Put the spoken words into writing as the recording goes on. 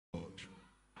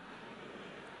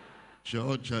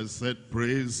Church has said,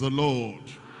 praise the Lord.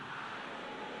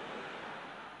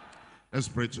 Let's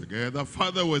pray together.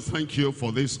 Father, we thank you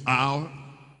for this hour.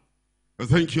 We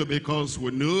thank you because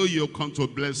we know you come to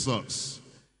bless us.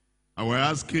 And we're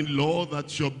asking, Lord,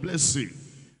 that your blessing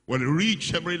will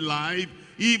reach every life,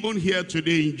 even here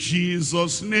today, in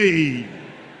Jesus' name.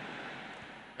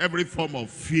 Every form of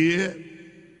fear,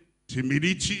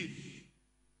 timidity,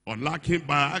 or lacking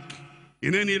back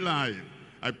in any life,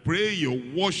 I pray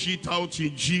you wash it out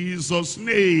in Jesus'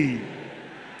 name.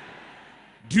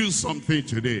 Do something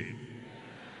today.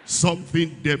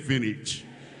 Something definite.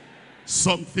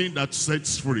 Something that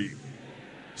sets free.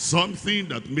 Something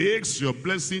that makes your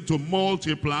blessing to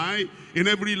multiply in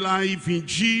every life in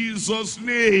Jesus'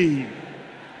 name.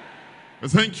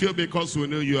 Thank you because we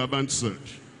know you have answered.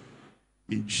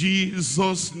 In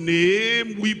Jesus'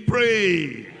 name we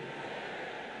pray.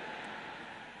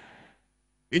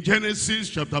 In Genesis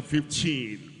chapter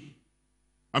 15,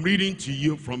 I'm reading to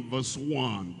you from verse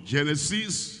 1.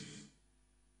 Genesis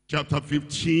chapter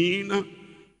 15,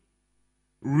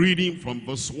 reading from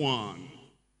verse 1.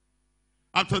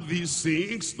 After these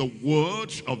things, the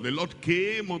word of the Lord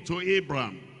came unto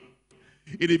Abram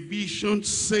in a vision,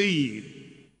 saying,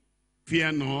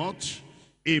 Fear not,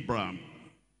 Abram,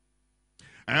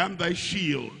 I am thy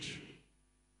shield,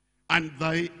 and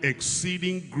thy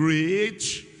exceeding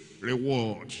great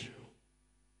reward.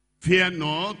 Fear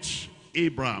not,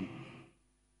 Abram.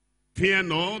 Fear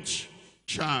not,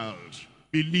 child,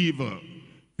 believer,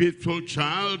 faithful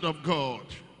child of God.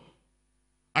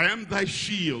 I am thy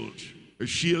shield. A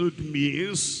shield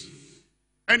means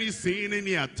anything,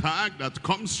 any attack that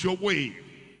comes your way,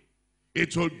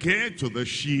 it will get to the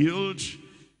shield,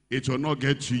 it will not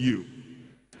get to you.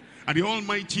 And the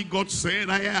Almighty God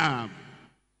said, I am.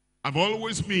 I've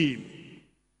always been,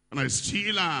 and I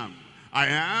still am. I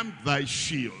am thy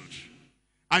shield,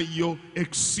 and your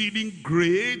exceeding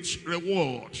great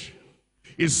reward.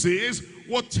 It says,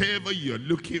 whatever you're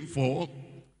looking for,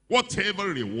 whatever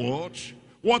reward,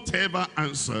 whatever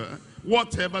answer,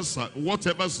 whatever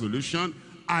solution,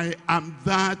 I am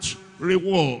that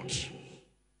reward.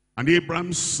 And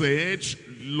Abraham said,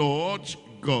 Lord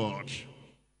God,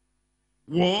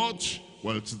 what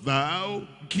wilt thou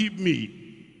give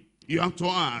me? You have to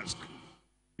ask.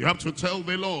 You have to tell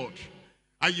the Lord.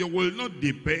 And you will not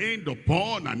depend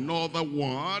upon another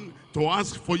one to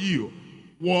ask for you.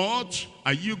 What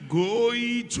are you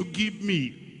going to give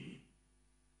me?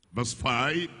 Verse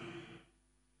 5.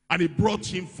 And he brought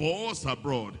him forth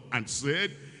abroad and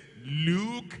said,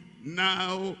 Look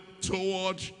now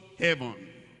toward heaven.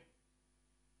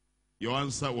 Your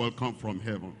answer will come from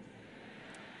heaven.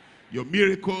 Your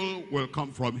miracle will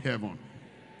come from heaven.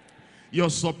 Your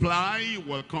supply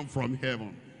will come from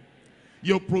heaven.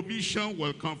 Your provision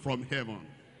will come from heaven.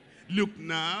 Look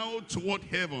now toward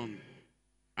heaven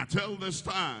and tell the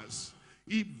stars,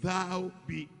 if thou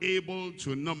be able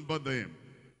to number them.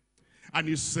 And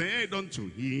he said unto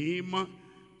him,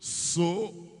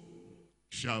 so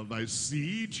shall thy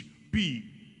seed be.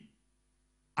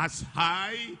 As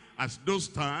high as those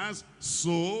stars,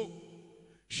 so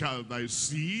shall thy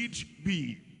seed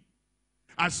be.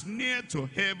 As near to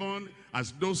heaven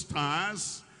as those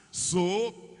stars,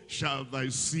 so shall thy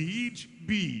seed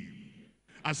be.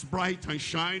 As bright and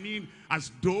shining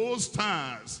as those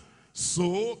stars,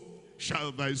 so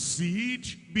shall thy seed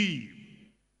be.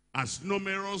 As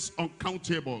numerous,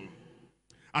 uncountable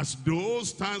as those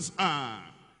stars are,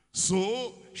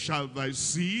 so shall thy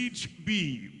seed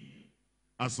be.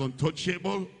 As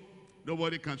untouchable,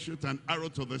 nobody can shoot an arrow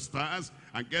to the stars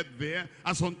and get there.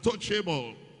 As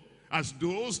untouchable as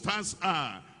those stars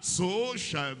are, so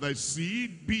shall thy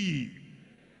seed be.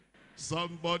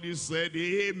 Somebody said,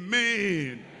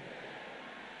 Amen.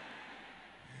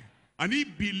 And he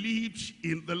believed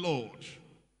in the Lord.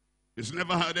 He's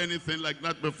never had anything like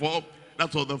that before.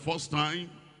 That was the first time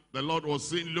the Lord was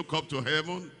saying, look up to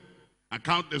heaven and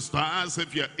count the stars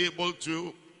if you're able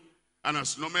to. And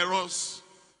as numerous,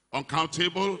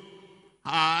 uncountable,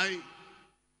 high,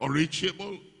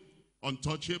 unreachable,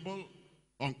 untouchable,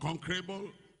 unconquerable,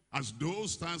 as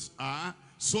those stars are,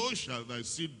 so shall thy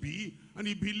seed be. And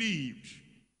he believed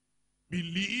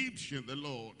in the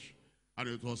Lord, and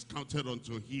it was counted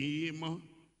unto him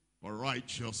for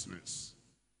righteousness.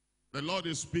 The Lord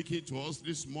is speaking to us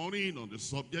this morning on the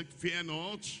subject, fear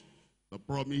not, the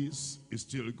promise is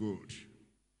still good.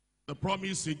 The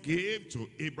promise he gave to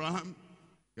Abraham,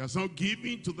 he has now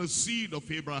given to the seed of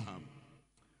Abraham.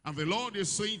 And the Lord is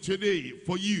saying today,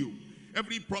 for you,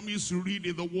 every promise you read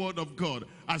in the word of God,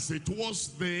 as it was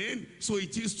then, so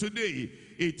it is today.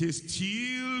 It is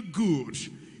still good.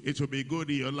 It will be good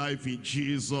in your life in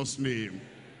Jesus' name.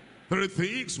 Three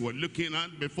things we're looking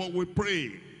at before we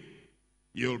pray.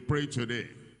 You'll pray today,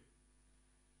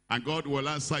 and God will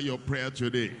answer your prayer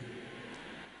today.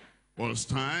 We'll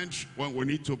stand when we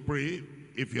need to pray.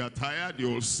 If you are tired,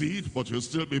 you'll sit, but you'll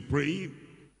still be praying.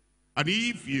 And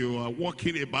if you are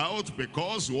walking about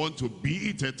because you want to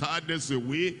beat a tiredness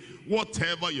away,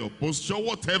 whatever your posture,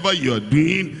 whatever you're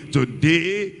doing,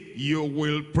 today you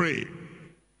will pray.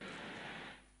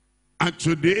 And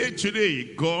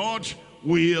today, God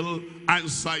will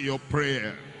answer your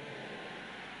prayer.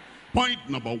 Point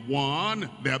number one,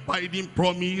 the abiding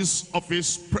promise of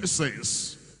his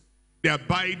presence. The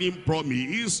abiding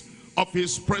promise of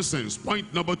his presence.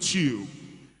 Point number two,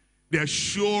 the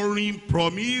assuring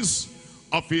promise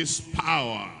of his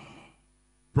power.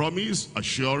 Promise,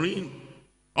 assuring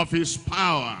of his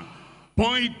power.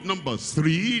 Point number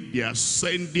three, the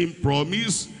ascending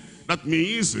promise. That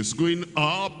means it's going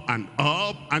up and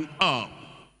up and up.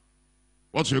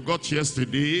 What you got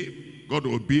yesterday, God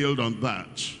will build on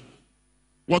that.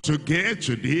 What you get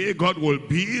today, God will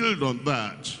build on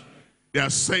that. The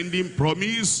ascending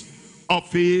promise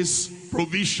of his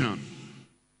provision.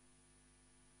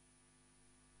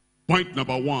 Point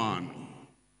number one,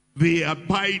 the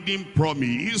abiding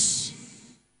promise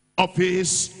of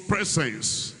his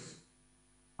presence.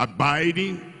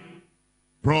 Abiding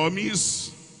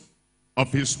promise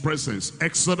of his presence.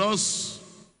 Exodus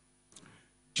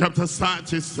chapter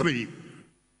 33.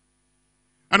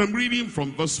 And I'm reading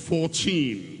from verse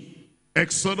 14.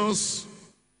 Exodus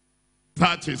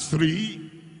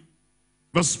 33,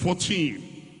 verse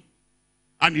 14.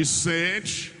 And he said,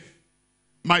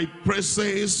 my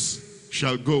presence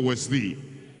shall go with thee,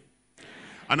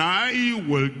 and I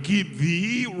will give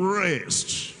thee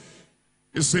rest.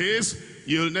 He says,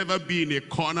 you'll never be in a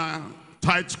corner,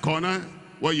 tight corner,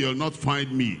 where you'll not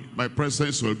find me. My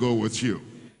presence will go with you.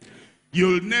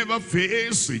 You'll never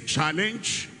face a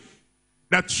challenge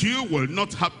that you will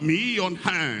not have me on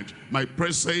hand. My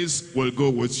presence will go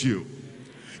with you.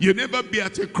 You'll never be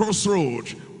at a crossroad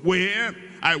where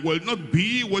I will not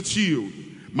be with you.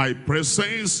 My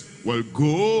presence will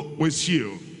go with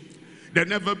you. There'll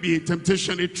never be a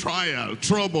temptation, a trial,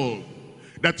 trouble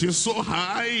that is so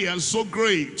high and so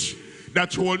great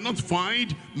that you will not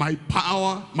find my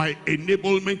power, my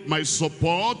enablement, my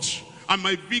support, and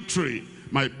my victory.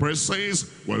 My presence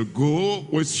will go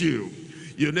with you.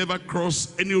 You'll never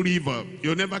cross any river.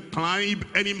 You'll never climb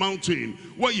any mountain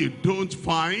where you don't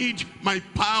find my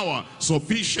power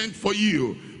sufficient for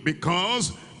you,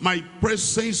 because my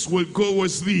presence will go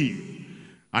with thee,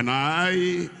 and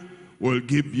I will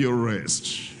give you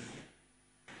rest.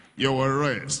 You will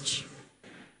rest.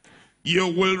 You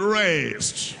will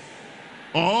rest.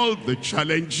 All the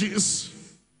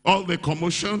challenges, all the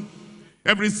commotion,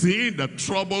 everything that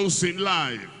troubles in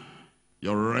life,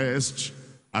 your rest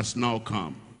has now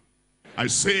come.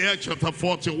 Isaiah chapter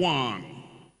 41,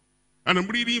 and I'm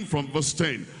reading from verse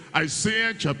 10.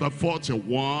 Isaiah chapter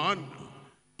 41,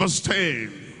 verse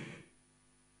 10.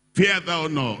 Fear thou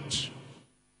not.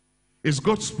 Is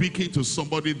God speaking to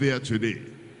somebody there today?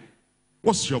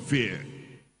 What's your fear?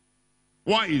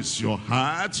 Why is your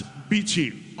heart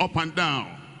beating up and down?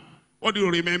 What do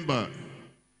you remember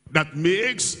that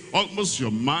makes almost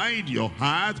your mind, your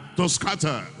heart to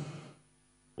scatter?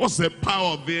 What's the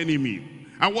power of the enemy?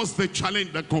 And what's the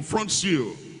challenge that confronts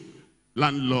you?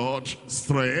 Landlord,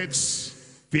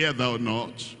 threats, fear thou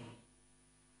not.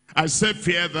 I said,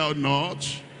 fear thou not.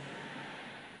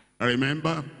 I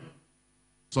remember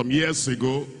some years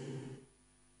ago,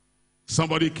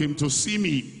 somebody came to see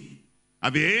me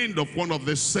at the end of one of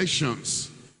the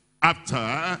sessions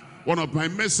after one of my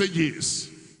messages.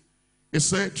 He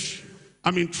said,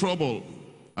 I'm in trouble.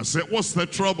 I said, what's the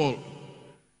trouble?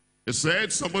 He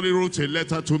said, somebody wrote a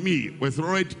letter to me with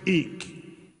red ink.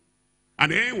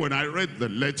 And then when I read the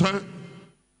letter,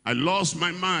 I lost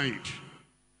my mind.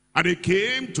 And they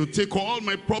came to take all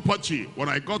my property. When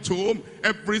I got home,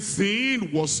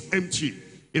 everything was empty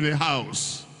in the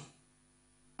house.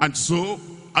 And so,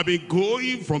 I've been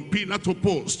going from pillar to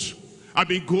post. I've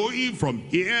been going from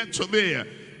here to there,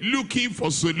 looking for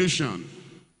solution.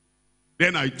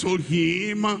 Then I told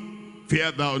him,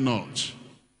 fear thou not.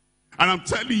 And I'm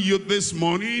telling you this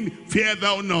morning, fear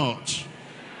thou not.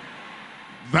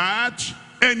 That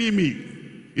enemy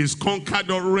is conquered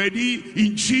already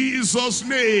in Jesus'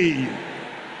 name.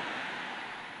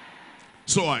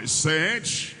 So I said,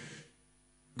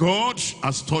 God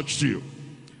has touched you.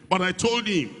 But I told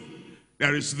him,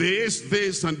 there is this,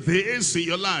 this, and this in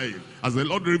your life, as the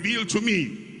Lord revealed to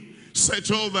me.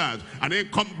 Settle that, and then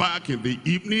come back in the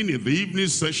evening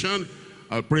session,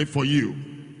 I'll pray for you.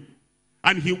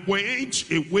 And he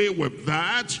went away with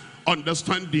that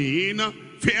understanding,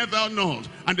 fear thou not.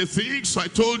 And the things I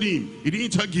told him, he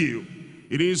didn't argue.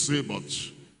 He didn't say, but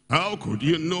how could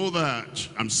you know that?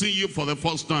 I'm seeing you for the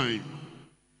first time.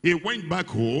 He went back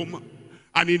home,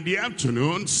 and in the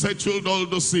afternoon, settled all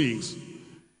those things.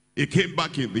 He came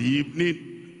back in the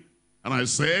evening, and I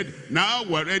said, now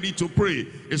we're ready to pray.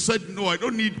 He said, no, I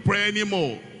don't need prayer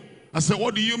anymore. I said,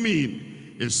 what do you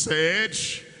mean? He said,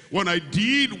 when I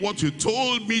did what you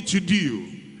told me to do,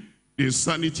 the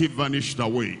insanity vanished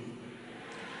away.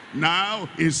 Now,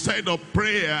 instead of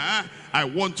prayer, I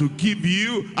want to give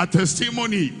you a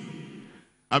testimony.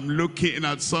 I'm looking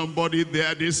at somebody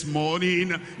there this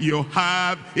morning. You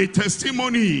have a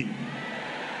testimony.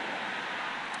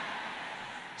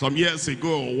 Some years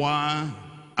ago,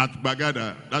 at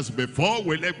Bagada, that's before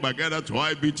we left Bagada to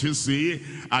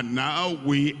IBTC, and now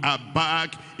we are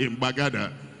back in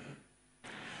Bagada.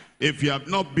 If you have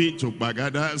not been to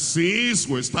Bagada since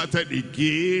we started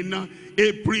again,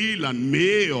 April and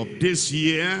May of this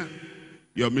year,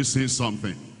 you're missing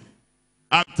something.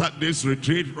 After this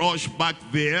retreat, rush back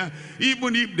there.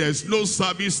 Even if there's no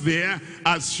service there,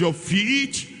 as your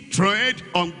feet tread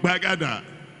on Bagada,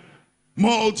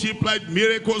 multiplied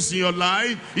miracles in your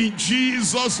life in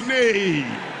Jesus' name.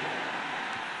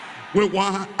 We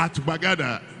were at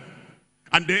Bagada,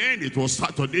 and then it was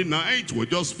Saturday night. We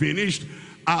just finished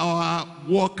our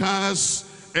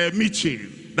workers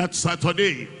meeting that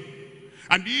Saturday,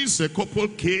 and this couple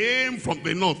came from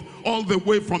the north, all the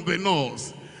way from the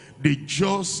north. They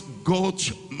just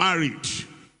got married,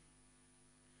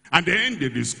 and then they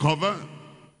discovered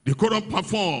they couldn't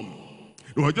perform.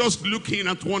 They were just looking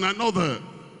at one another,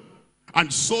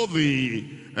 and so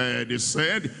they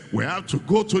said, we have to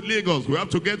go to Lagos, we have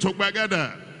to get to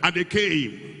Bagada. And they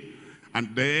came.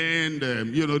 And then,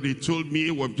 they told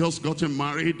me, we've just gotten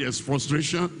married, there's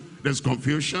frustration, there's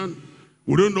confusion,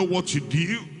 we don't know what to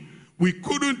do. We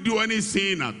couldn't do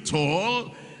anything at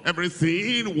all.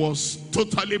 Everything was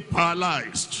totally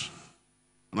paralyzed.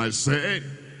 And I said,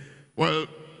 well,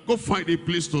 go find a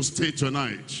place to stay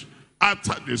tonight.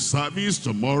 After the service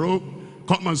tomorrow,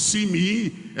 come and see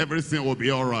me, everything will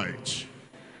be all right.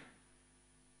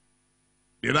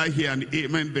 Did I hear an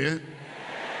amen there?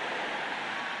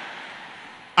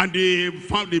 And they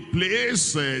found a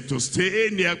place to stay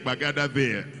near Bagada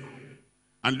there.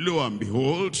 And lo and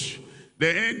behold,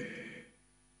 then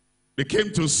they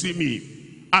came to see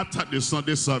me after the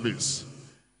Sunday service.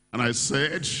 And I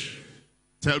said,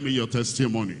 tell me your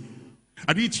testimony.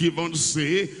 I didn't even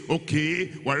say,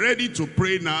 okay, we're ready to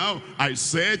pray now. I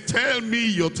said, tell me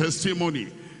your testimony.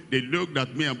 They looked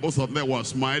at me and both of them were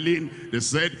smiling. They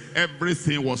said,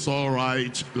 everything was all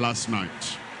right last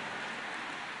night.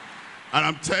 And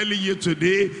I'm telling you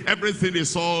today, everything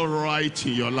is all right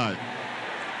in your life.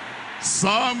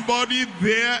 Somebody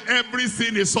there,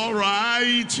 everything is all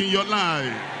right in your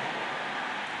life.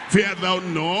 Fear thou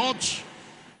not,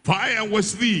 for I am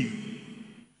with thee.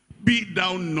 Be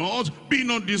thou not, be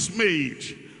not dismayed,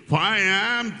 for I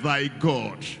am thy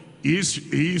God. He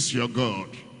is your God.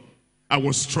 I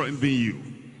will strengthen you.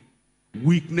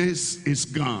 Weakness is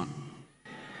gone.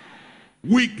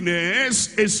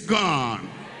 Weakness is gone.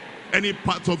 Any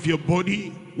part of your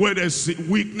body where there's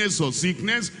weakness or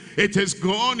sickness, it is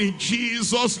gone in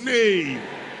Jesus' name.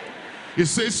 It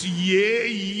says, yea,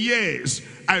 yes,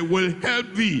 I will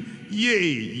help thee. Yea,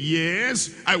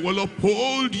 yes, I will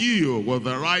uphold you with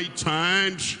the right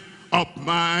hand of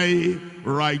my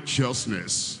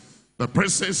righteousness. The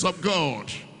presence of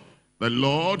God. The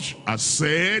Lord has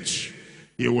said,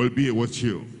 he will be with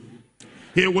you.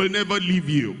 He will never leave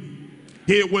you.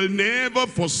 He will never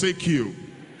forsake you.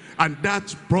 And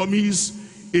that promise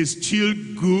is still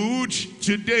good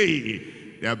today.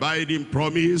 The abiding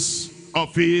promise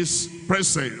of his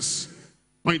presence.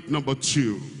 Point number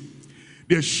 2.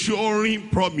 The assuring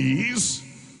promise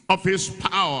of his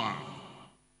power.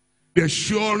 The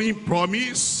assuring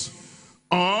promise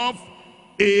of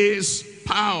his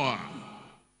power.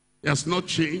 He has not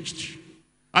changed,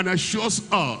 and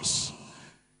assures us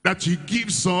that he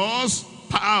gives us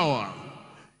power.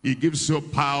 He gives you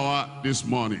power this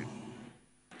morning.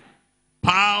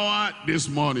 Power this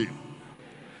morning.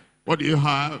 What do you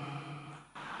have?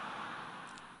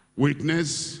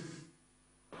 Weakness.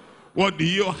 What do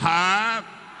you have?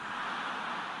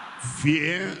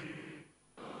 Fear.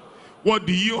 What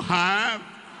do you have?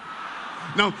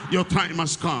 Now your time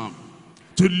has come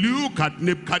to look at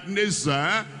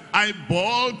Nebuchadnezzar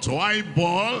eyeball to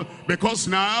eyeball, because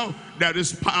now there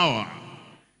is power.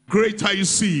 Greater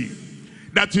is he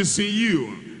that is in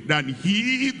you than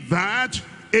he that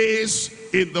is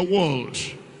in the world.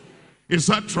 Is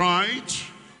that right?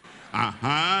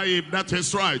 Aha, if that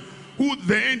is right. Who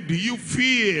then do you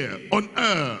fear on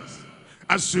earth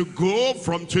as you go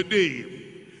from today?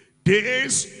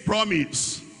 This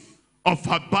promise of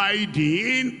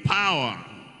abiding power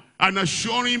and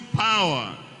assuring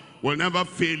power will never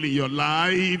fail in your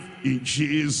life in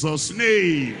Jesus'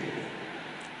 name.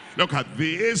 Look at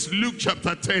this, Luke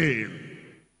chapter 10,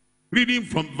 reading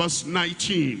from verse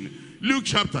 19. Luke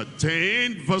chapter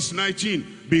 10, verse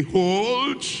 19.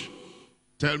 Behold,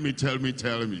 tell me.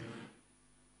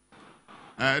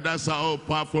 That's how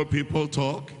powerful people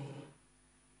talk.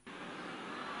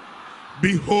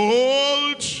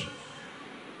 Behold,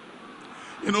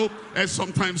 you know, and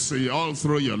sometimes all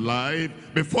through your life,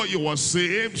 before you were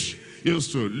saved, you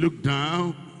used to look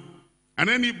down. And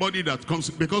anybody that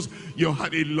comes, because you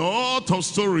had a lot of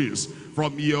stories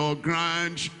from your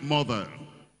grandmother,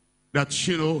 that,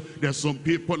 you know, there's some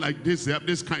people like this, they have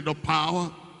this kind of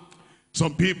power.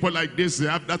 Some people like this, they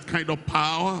have that kind of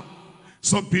power.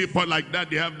 Some people like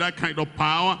that, they have that kind of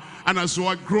power. And as you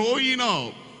are growing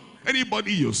up,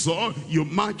 anybody you saw, you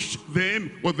matched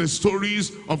them with the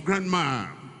stories of grandma,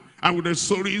 and with the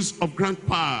stories of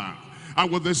grandpa, and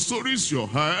with the stories you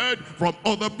heard from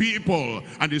other people.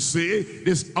 And they say,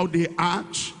 this is how they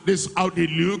act, this is how they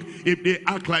look. If they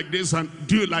act like this and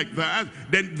do like that,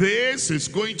 then this is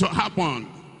going to happen.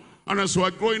 And as you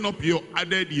are growing up, you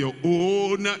added your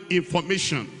own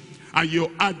information, and you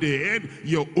added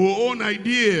your own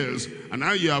ideas, and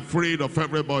now you're afraid of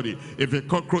everybody. If a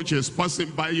cockroach is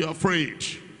passing by, you're afraid.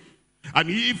 And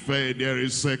if there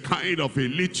is a kind of a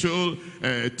little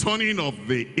turning of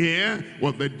the air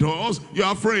with the doors,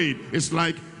 you're afraid. It's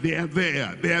like they are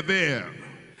there.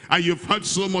 And you've heard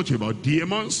so much about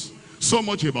demons, so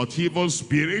much about evil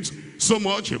spirits, so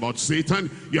much about Satan.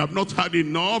 You have not heard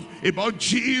enough about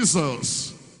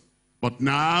Jesus. But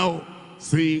now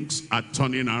things are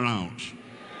turning around.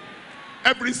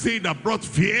 Everything that brought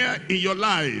fear in your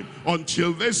life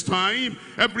until this time,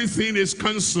 everything is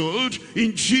cancelled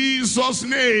in Jesus'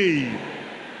 name.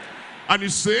 And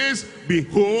it says,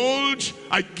 behold,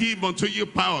 I give unto you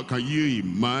power. Can you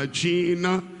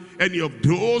imagine any of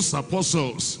those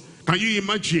apostles? Can you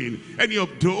imagine any of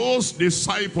those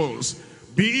disciples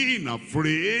being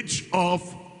afraid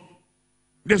of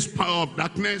this power of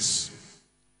darkness,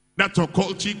 that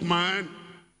occultic man,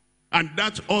 and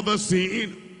that other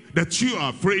thing that you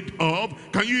are afraid of?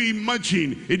 Can you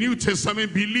imagine a New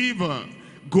Testament believer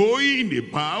going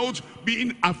about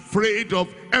being afraid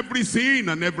of everything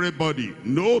and everybody?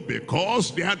 No,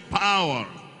 because they had power.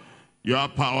 You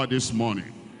have power this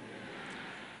morning.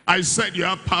 I said you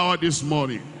have power this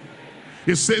morning.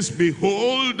 It says,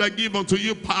 behold, I give unto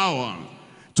you power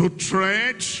to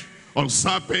tread on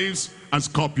serpents and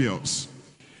scorpions.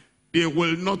 They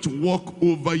will not walk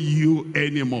over you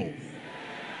anymore.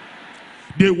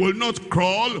 They will not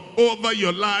crawl over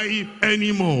your life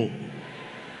anymore.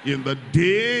 In the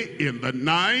day, in the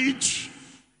night,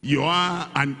 you are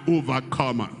an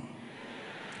overcomer.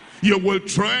 You will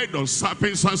tread on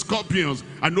serpents and scorpions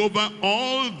and over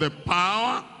all the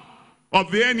power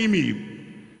of the enemy,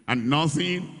 and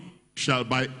nothing shall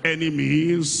by any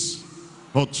means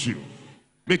hurt you.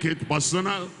 Make it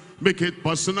personal,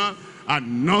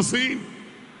 and nothing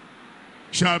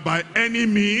shall by any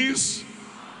means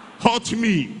hurt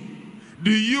me.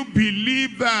 Do you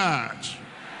believe that?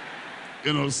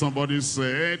 You know, somebody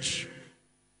said,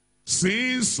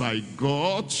 since I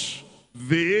got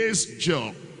this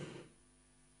job,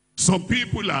 some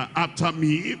people are after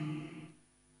me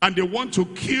and they want to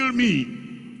kill me.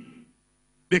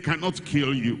 They cannot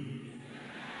kill you.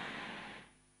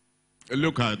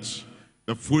 Look at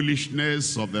the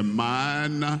foolishness of the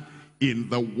man in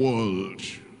the world.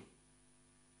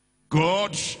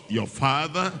 God, your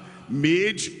father,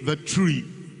 made the tree.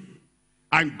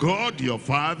 And God, your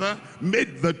father,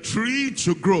 made the tree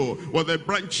to grow with the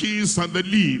branches and the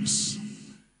leaves.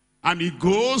 And he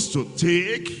goes to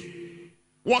take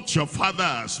what your father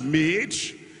has made,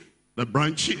 the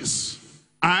branches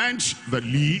and the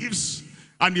leaves,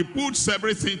 and he puts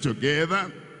everything together.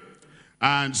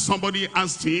 And somebody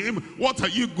asked him, what are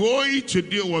you going to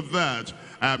do with that?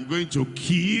 I'm going to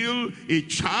kill a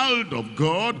child of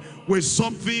God with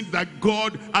something that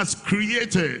God has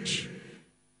created.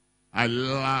 I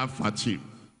laugh at him.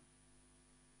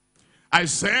 I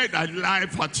said, I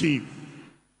laugh at him.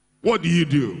 What do you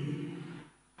do?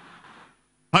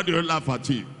 How do you laugh at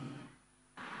him?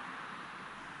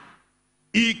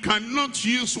 He cannot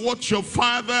use what your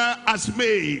father has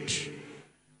made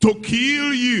to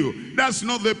kill you. That's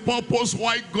not the purpose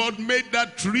why God made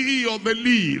that tree or the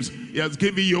leaves. He has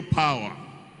given you power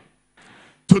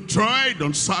to tread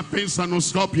on serpents and on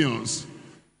scorpions.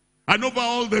 and over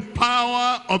all the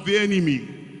power of the enemy.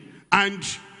 And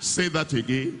say that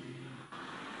again.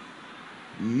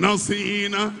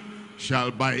 Nothing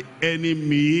shall by any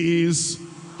means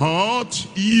hurt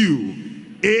you.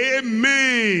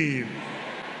 Amen.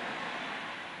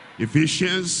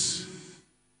 Ephesians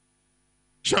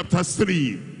chapter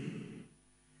 3.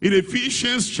 In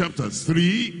Ephesians chapter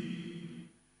 3,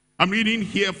 I'm reading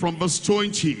here from verse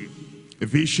 20.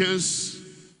 Ephesians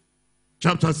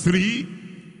chapter 3,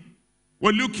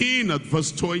 we're looking at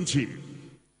verse 20.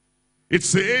 It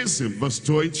says in verse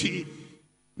 20,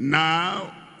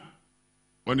 now,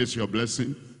 when is your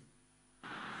blessing?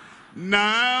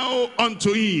 Now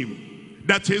unto him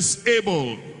that is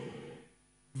able.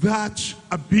 That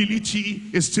ability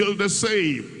is still the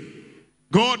same.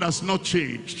 God has not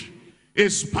changed.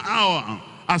 His power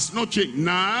has not changed.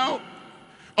 Now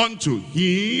unto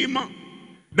him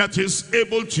that is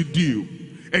able to do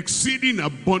exceeding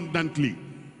abundantly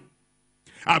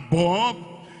above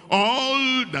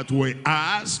all that we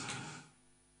ask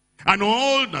and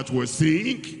all that we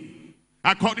think,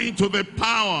 according to the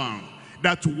power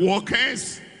that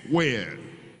worketh where?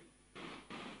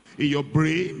 In your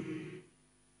brain,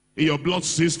 in your blood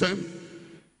system,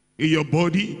 in your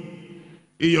body,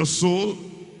 in your soul,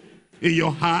 in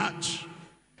your heart,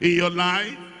 in your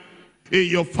life, in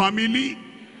your family.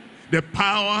 The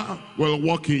power will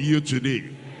work in you today.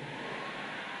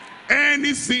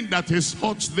 Anything that is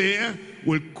hot there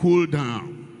will cool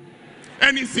down.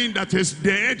 Anything that is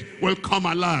dead will come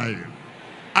alive,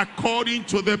 according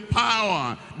to the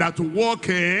power that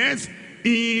worketh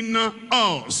in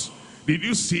us. Did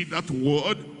you see that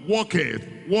word? Worketh.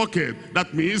 Worketh.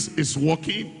 That means it's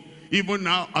working. Even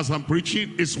now as I'm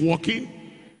preaching, it's working.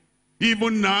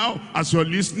 Even now as you're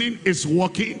listening, it's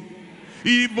working.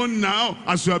 Even now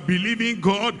as you're believing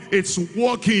God, it's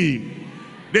working.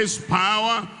 This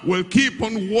power will keep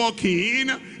on working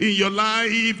in your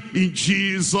life in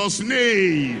Jesus'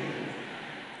 name.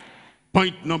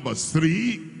 Point number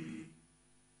 3.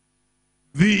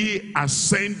 The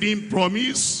ascending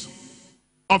promise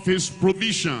of his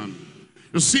provision.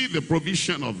 You see the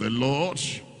provision of the Lord.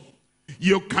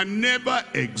 You can never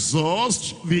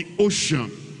exhaust the ocean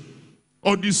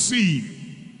or the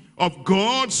sea of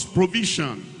God's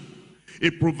provision.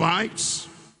 It provides.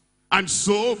 And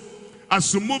so,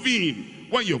 as you move in,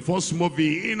 when you first move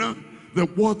in, the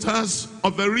waters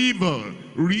of the river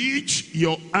reach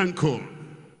your ankle.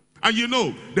 And you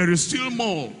know, there is still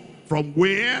more from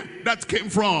where that came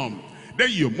from. Then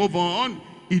you move on,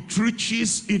 it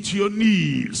reaches into your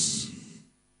knees.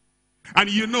 And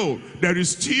you know, there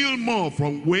is still more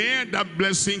from where that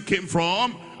blessing came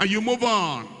from. And you move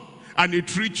on, and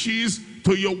it reaches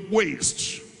to your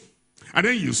waist. And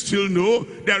then you still know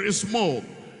there is more.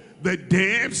 The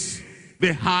depths,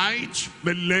 the height,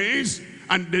 the length,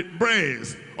 and the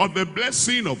breadth of the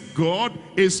blessing of God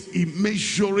is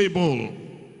immeasurable.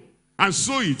 And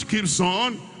so it keeps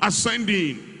on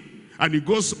ascending. And it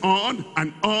goes on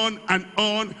and on and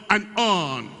on and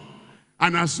on.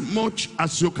 And as much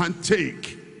as you can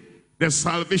take, there's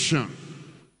salvation.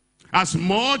 As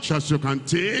much as you can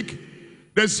take,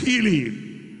 there's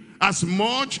healing. As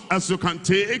much as you can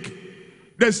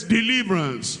take, there's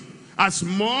deliverance. As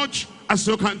much as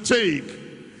you can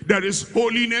take, there is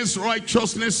holiness,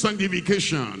 righteousness,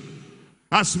 sanctification.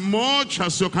 As much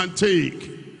as you can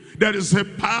take, there is a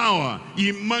power,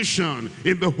 immersion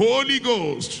in the Holy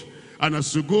Ghost. And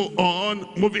as you go on,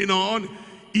 moving on,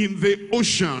 in the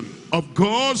ocean of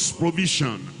God's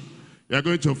provision, you're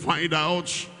going to find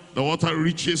out the water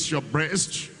reaches your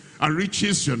breast, and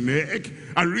reaches your neck,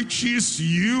 and reaches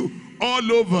you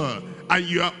all over. And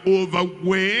you are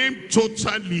overwhelmed,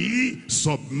 totally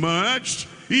submerged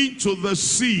into the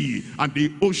sea and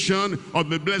the ocean of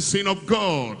the blessing of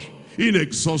God.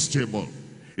 Inexhaustible.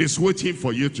 It's waiting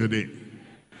for you today.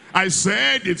 I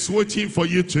said it's waiting for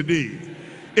you today.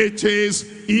 It is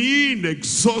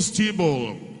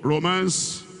inexhaustible.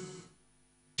 Romans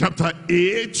chapter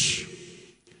 8,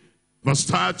 verse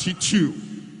 32.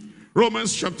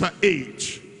 Romans chapter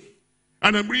 8.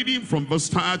 And I'm reading from verse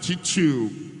 32.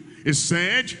 It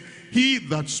said, he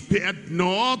that spared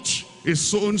not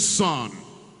his own son,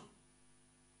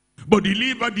 but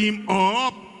delivered him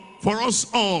up for us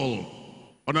all.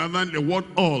 Other than the word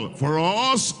all. For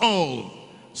us all.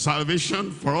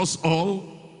 Salvation for us all.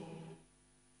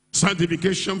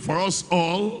 Sanctification for us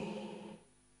all.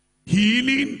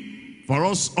 Healing for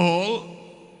us all.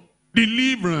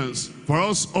 Deliverance for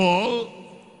us all.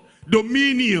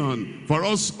 Dominion for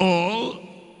us all.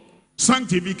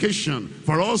 Sanctification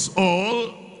for us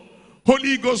all.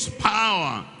 Holy Ghost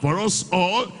power for us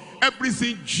all.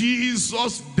 Everything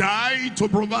Jesus died to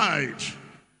provide.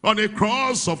 on the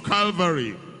cross of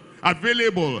Calvary,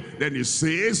 available. Then he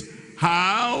says,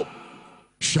 how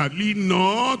shall he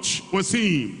not with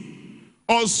him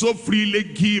also freely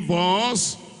give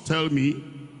us? Tell me.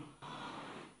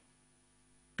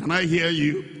 Can I hear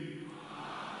you?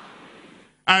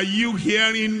 Are you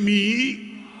hearing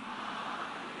me?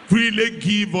 Freely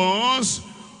give us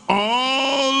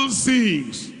all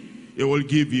things. It will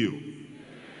give you.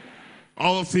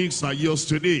 All things are yours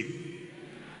today.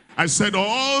 I said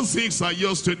all things are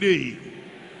yours today.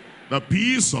 The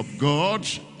peace of God,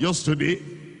 yours today.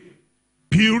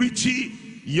 Purity,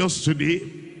 yours today.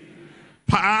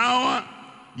 Power,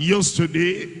 yours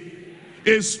today.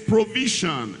 His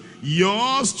provision,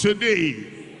 yours today.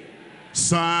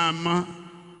 Psalm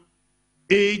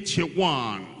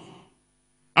 81.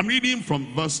 I'm reading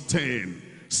from verse 10.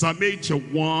 Psalm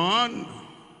 81,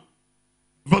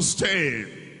 verse 10.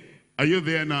 Are you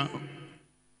there now?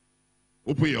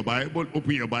 Open your Bible,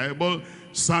 open your Bible.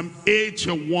 Psalm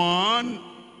 81,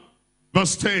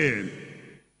 verse 10.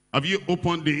 Have you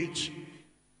opened it?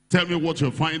 Tell me what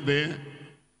you'll find there.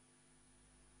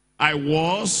 I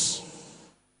was,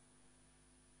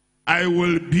 I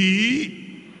will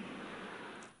be.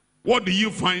 What do you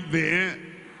find there?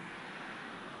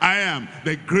 I am,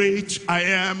 the great I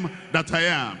am that I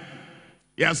am.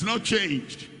 He has not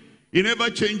changed. He never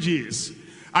changes.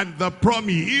 And the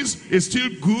promise is still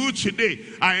good today.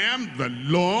 I am the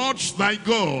Lord thy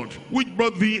God, which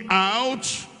brought thee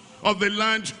out of the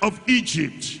land of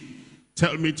Egypt.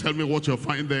 Tell me what you'll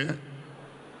find there.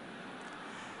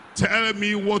 Tell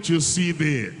me what you see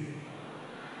there.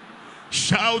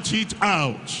 Shout it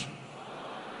out.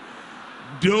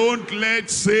 Don't let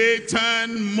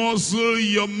Satan muzzle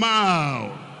your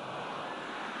mouth.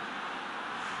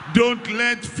 Don't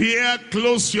let fear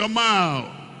close your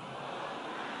mouth.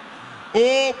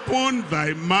 Open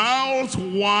thy mouth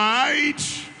wide,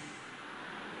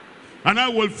 and I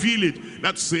will feel it.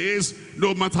 That says,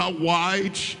 no matter how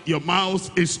wide your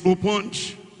mouth is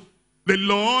opened, the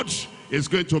Lord is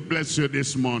going to bless you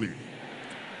this morning.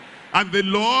 And the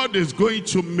Lord is going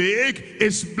to make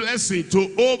his blessing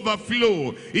to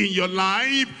overflow in your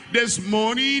life this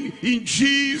morning in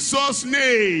Jesus'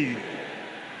 name.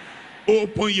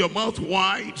 Open your mouth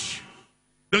wide.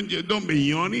 Don't be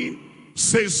yawning.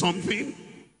 Say something.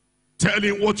 Tell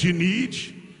him what you need.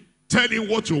 Tell him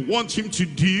what you want him to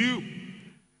do.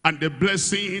 And the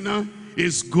blessing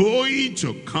is going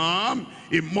to come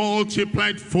in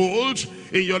multiplied fold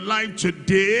in your life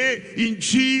today in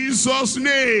Jesus'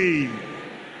 name.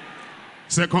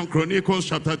 2 Chronicles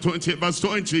chapter 20 verse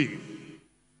 20.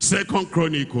 2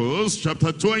 Chronicles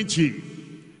chapter 20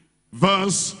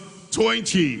 verse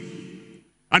 20.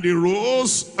 And he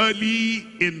rose early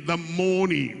in the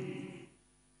morning.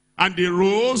 And he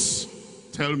rose,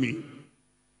 tell me.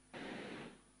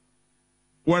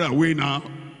 Where are we now?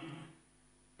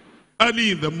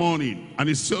 Early in the morning, and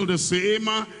it's still the same,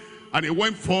 and he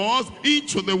went forth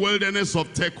into the wilderness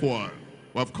of Tekoa.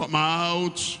 We have come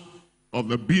out of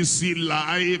the busy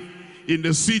life in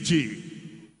the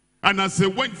city. And as they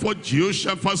went forth,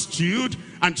 Jehoshaphat stood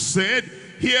and said,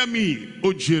 hear me,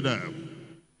 O Judah,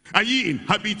 and ye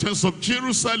inhabitants of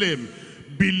Jerusalem,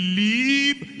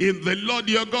 believe in the Lord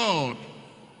your God,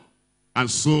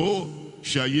 and so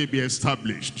shall ye be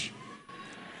established.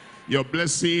 Your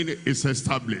blessing is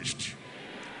established.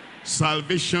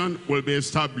 Salvation will be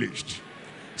established.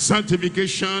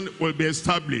 Sanctification will be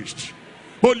established.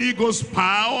 Holy Ghost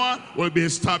power will be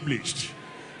established.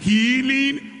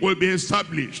 Healing will be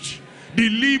established.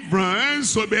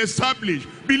 Deliverance will be established.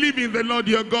 Believe in the Lord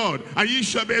your God, and ye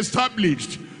shall be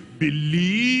established.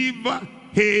 Believe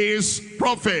his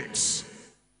prophets,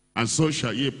 and so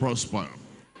shall ye prosper.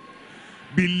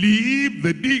 Believe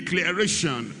the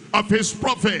declaration of his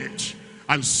prophet,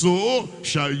 and so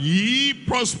shall ye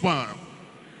prosper.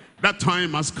 That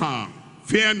time has come.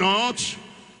 Fear not,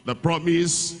 the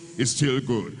promise is still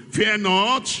good. Fear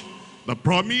not, the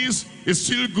promise is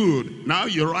still good. Now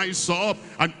you rise up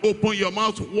and open your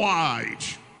mouth wide.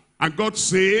 And God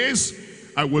says,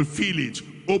 I will fill it.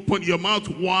 Open your mouth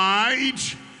wide,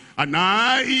 and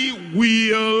I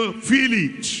will fill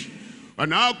it. And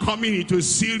now coming into a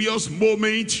serious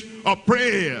moment of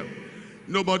prayer.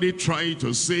 Nobody trying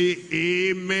to say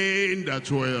amen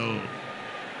that well.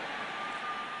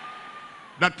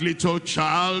 That little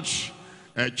child,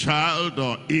 a child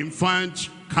or infant,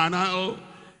 carnal,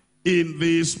 in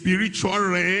the spiritual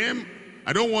realm,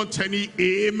 I don't want any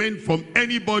amen from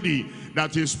anybody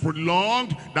that is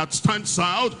prolonged, that stands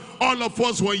out. All of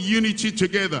us were unity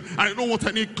together. I don't want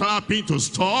any clapping to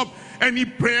stop. Any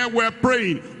prayer we're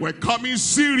praying, we're coming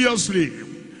seriously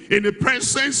in the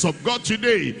presence of God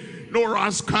today. no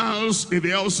rascals in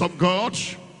the house of God,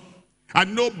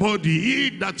 and nobody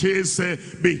that is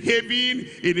behaving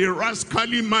in a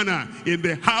rascally manner in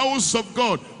the house of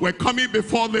God. We're coming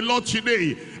before the Lord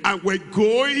today, and we're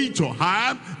going to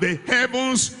have the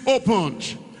heavens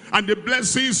opened and the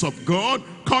blessings of God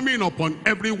coming upon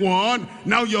everyone.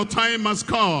 Now your time has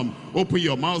come. Open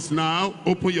your mouth now.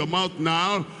 Open your mouth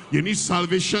now. You need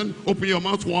salvation. Open your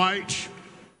mouth wide.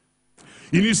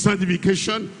 You need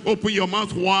sanctification. Open your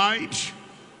mouth wide.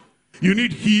 You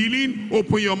need healing.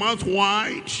 Open your mouth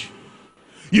wide.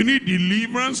 You need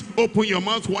deliverance. Open your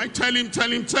mouth wide. Tell him,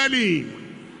 tell him, tell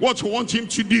him what you want him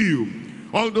to do.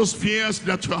 All those fears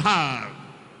that you have,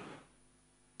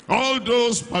 all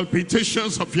those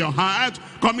palpitations of your heart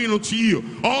coming unto you,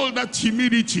 all that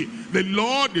timidity, the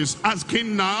Lord is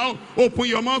asking now, open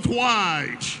your mouth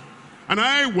wide, and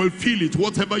I will feel it,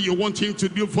 whatever you want him to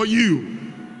do for you.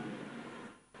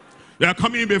 They are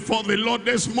coming before the Lord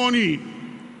this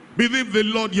morning. Believe the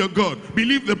Lord your God.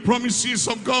 Believe the promises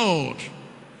of God.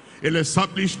 He'll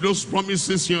establish those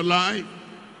promises in your life.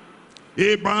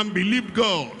 Abraham believed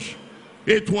God.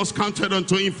 It was counted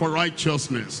unto him for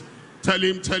righteousness. Tell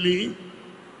him, tell him.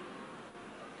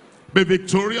 Be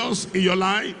victorious in your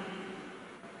life.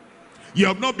 You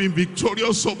have not been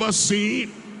victorious over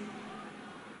sin.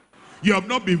 You have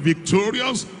not been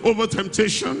victorious over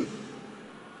temptation.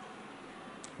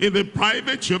 In the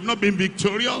private, you have not been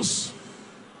victorious.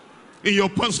 In your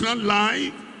personal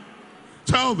life,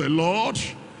 tell the Lord,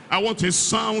 I want a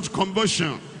sound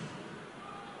conversion.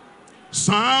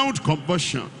 Sound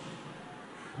conversion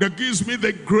that gives me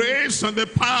the grace and the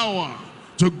power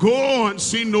to go and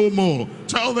sin no more.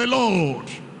 Tell the Lord.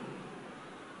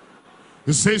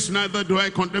 He says, neither do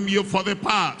I condemn you for the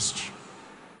past.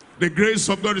 The grace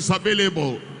of God is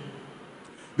available.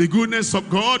 The goodness of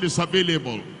God is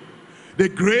available. The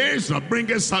grace that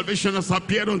bringeth salvation has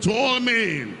appeared unto all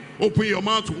men. Open your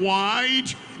mouth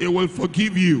wide, it will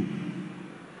forgive you.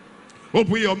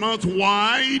 Open your mouth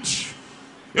wide,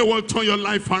 it will turn your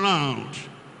life around.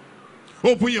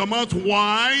 Open your mouth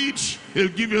wide, it'll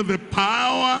give you the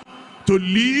power to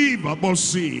live above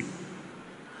sin.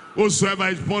 Whosoever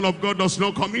is born of God does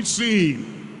not commit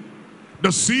sin.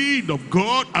 The seed of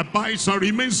God abides and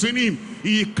remains in him.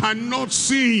 He cannot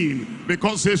sin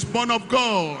because he is born of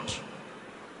God.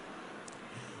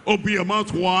 Open your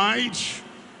mouth wide.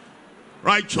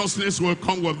 Righteousness will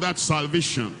come with that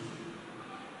salvation.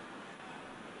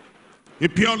 A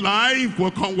pure life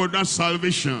will come with that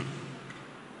salvation.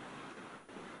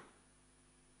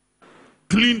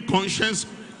 Clean conscience,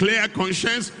 clear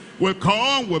conscience will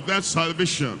come with that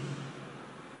salvation.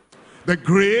 The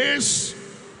grace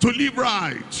to live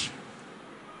right,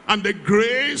 and the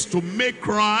grace to make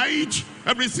right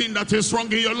everything that is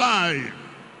wrong in your life.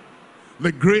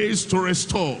 The grace to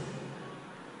restore.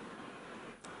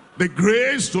 The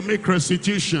grace to make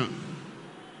restitution.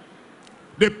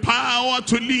 The power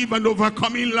to live an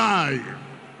overcoming life.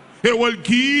 He will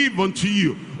give unto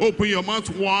you. Open your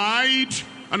mouth wide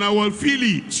and I will fill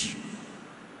it.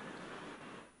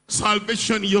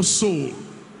 Salvation in your soul.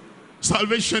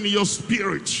 Salvation in your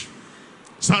spirit.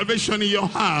 Salvation in your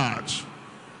heart.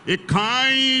 A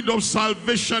kind of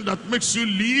salvation that makes you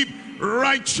live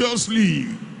righteously,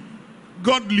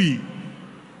 godly.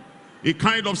 A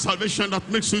kind of salvation that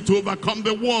makes you to overcome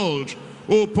the world.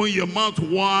 Open your mouth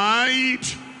wide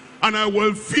and I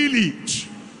will fill it.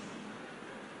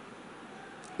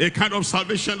 A kind of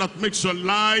salvation that makes your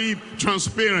life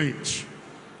transparent,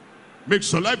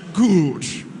 makes your life good.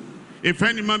 If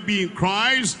any man be in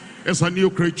Christ, is a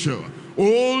new creature.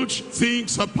 Old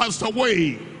things have passed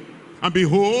away, and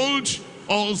behold,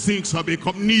 all things have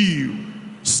become new.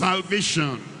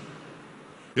 Salvation.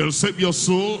 It'll save your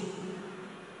soul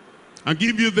and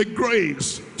give you the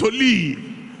grace to live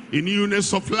in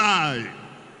newness of life.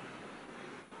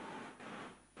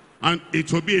 And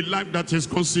it will be a life that is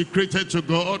consecrated to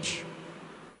God.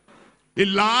 A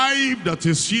life that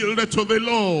is yielded to the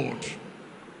Lord.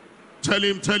 Tell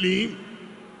him, tell him.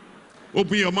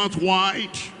 Open your mouth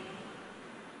wide.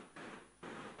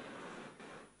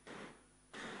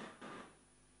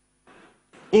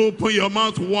 Open your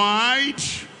mouth wide.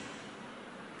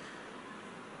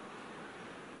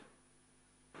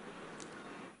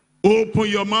 Open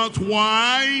your mouth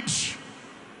wide.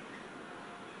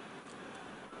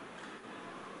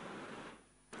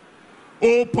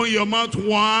 Open your mouth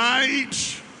wide.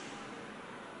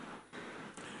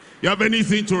 You have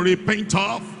anything to repent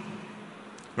of?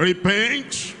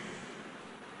 Repent.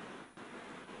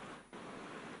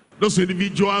 Those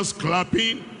individuals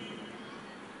clapping,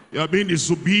 you are being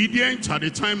disobedient at the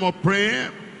time of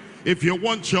prayer. If you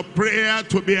want your prayer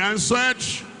to be answered,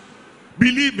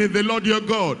 Believe in the Lord your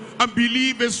God and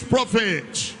believe his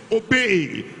prophet.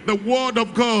 Obey the word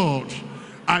of God,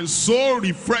 and so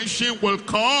refreshing will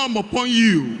come upon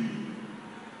you.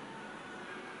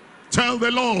 Tell the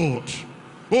Lord,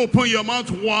 open your mouth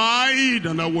wide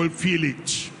and I will fill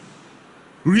it.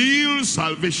 Real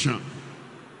salvation.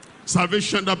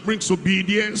 Salvation that brings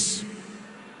obedience.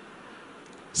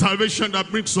 Salvation that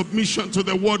brings submission to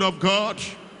the word of God.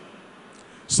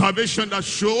 Salvation that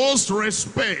shows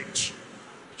respect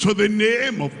to the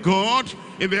name of God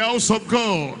in the house of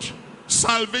God.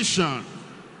 Salvation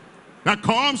that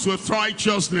comes with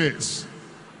righteousness.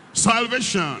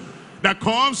 Salvation that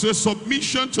comes with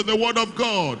submission to the word of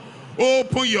God.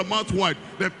 Open your mouth wide.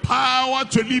 The power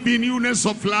to live in newness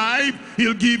of life,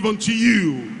 he'll give unto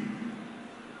you.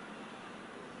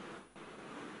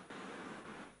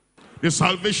 The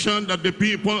salvation that the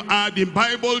people had in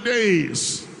Bible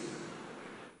days.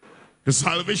 The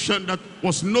salvation that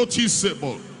was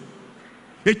noticeable.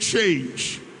 A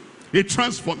change, a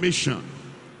transformation,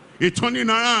 a turning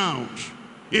around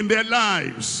in their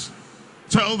lives.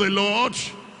 Tell the Lord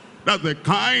that the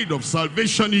kind of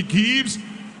salvation he gives,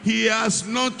 he has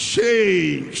not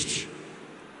changed.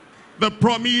 The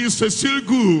promise is still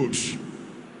good.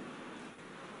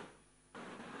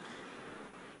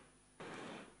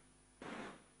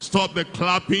 Stop the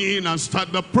clapping and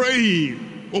start the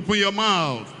praying. Open your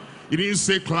mouth. He didn't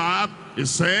say clap. He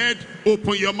said,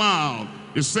 open your mouth.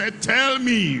 He said, tell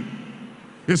me.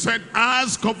 He said,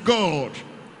 ask of God,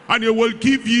 and he will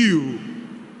give you.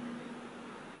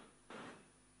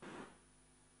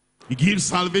 He gives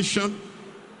salvation.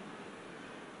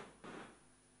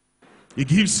 He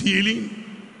gives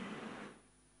healing.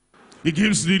 He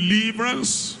gives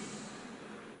deliverance.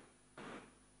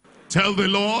 Tell the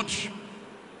Lord,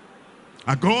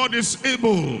 our God is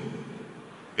able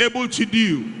to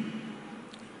do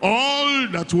all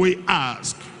that we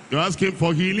ask. You ask him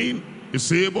for healing,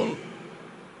 he's able.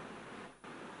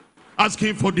 Ask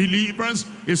him for deliverance,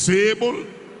 he's able.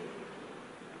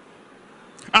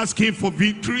 Ask him for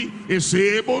victory, he's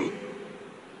able.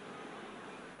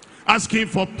 Ask him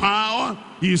for power,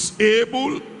 he's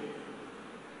able.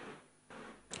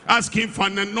 Ask him for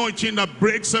an anointing that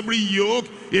breaks every yoke,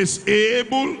 he's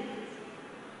able.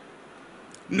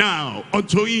 Now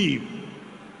unto him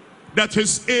that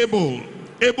is able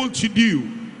to do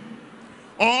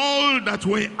all that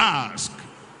we ask,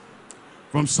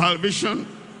 from salvation,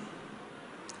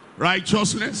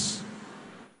 righteousness,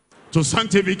 to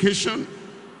sanctification,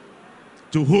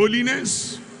 to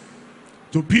holiness,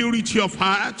 to purity of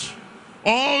heart,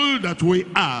 all that we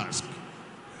ask.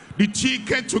 The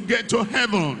ticket to get to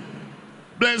heaven.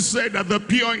 Blessed are the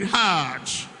pure in heart,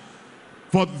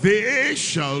 for they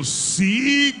shall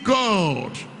see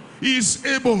God. He is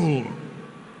able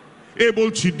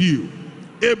to do,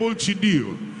 able to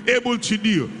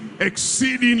do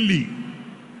exceedingly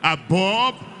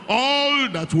above all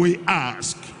that we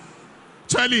ask.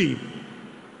 Tell him,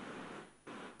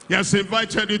 he has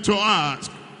invited you to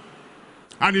ask,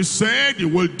 and he said he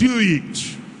will do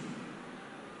it.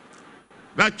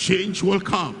 That change will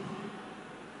come.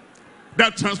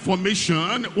 That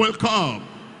transformation will come.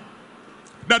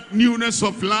 That newness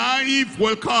of life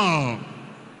will come.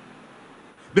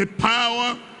 The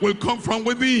power will come from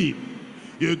within.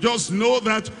 You just know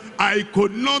that I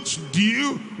could not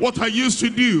do what I used to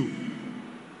do.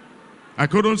 I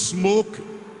couldn't smoke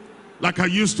like I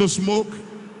used to smoke.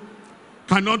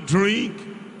 Cannot drink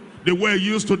the way I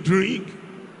used to drink.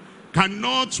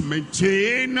 Cannot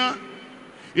maintain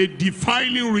a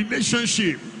defiling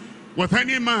relationship with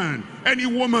any man, any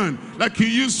woman like you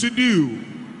used to do.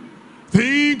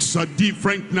 Things are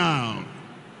different now.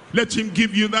 Let him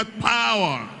give you that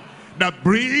power that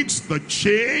brings the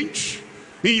change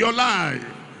in your life.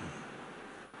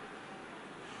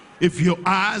 If you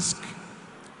ask,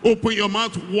 open your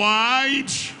mouth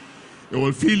wide, you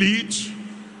will feel it.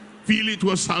 Feel it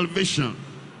with salvation.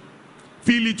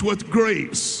 Feel it with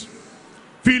grace.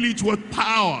 Feel it with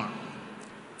power.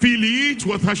 Feel it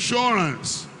with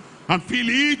assurance. And feel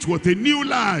it with a new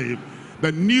life.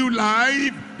 The new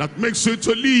life that makes you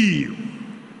to live.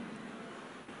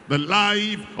 The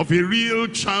life of a real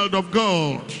child of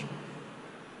God.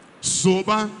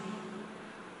 Sober,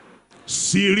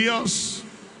 serious,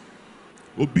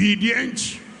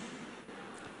 obedient,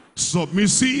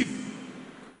 submissive,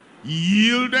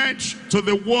 yielded to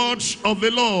the words of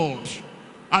the Lord.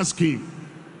 Ask him.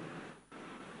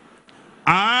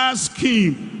 Ask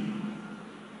him.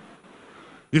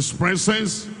 His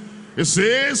presence, he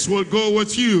says, will go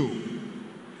with you.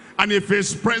 And if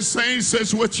his presence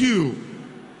is with you,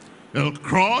 he'll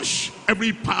crush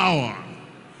every power.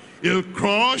 He'll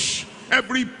crush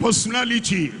every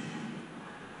personality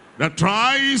that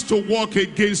tries to walk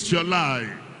against your life.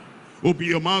 Open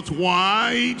your mouth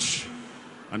wide,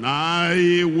 and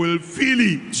I will fill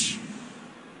it.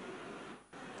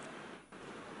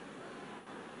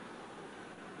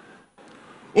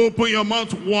 Open your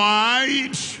mouth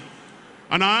wide,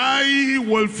 and I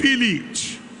will fill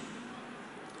it.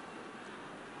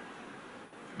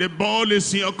 The ball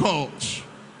is in your court.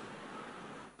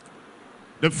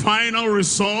 The final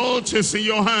result is in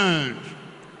your hand.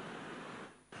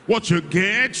 What you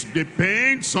get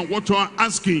depends on what you are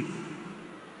asking.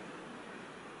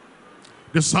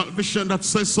 The salvation that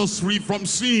sets us free from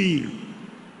sin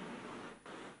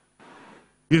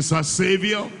is our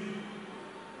Savior.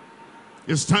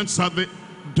 He stands at the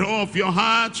door of your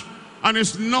heart and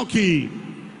is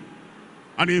knocking.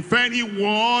 And if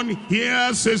anyone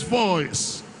hears his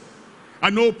voice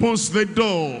and opens the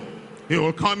door, he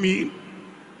will come in,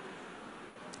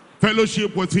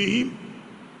 fellowship with him,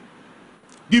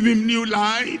 give him new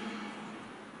life,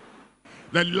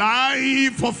 the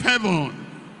life of heaven,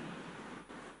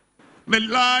 the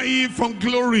life from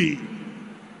glory,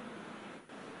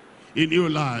 a new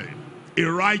life, a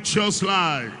righteous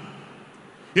life.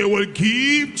 He will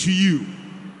give to you.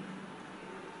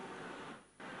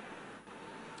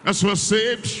 As you are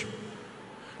saved,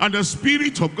 and the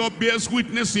Spirit of God bears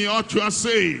witness in your heart, you are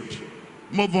saved.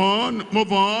 Move on,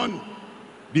 move on.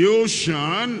 The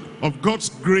ocean of God's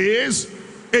grace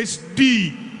is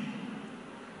deep.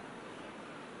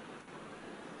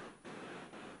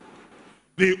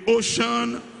 The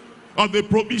ocean of the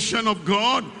provision of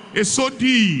God is so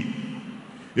deep.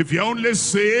 If you're only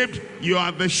saved, you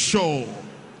are the shore.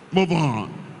 Move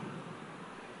on.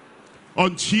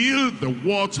 Until the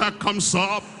water comes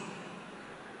up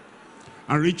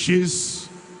and reaches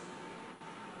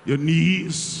your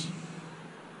knees,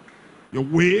 your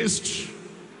waist,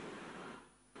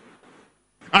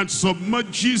 and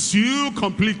submerges you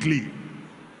completely.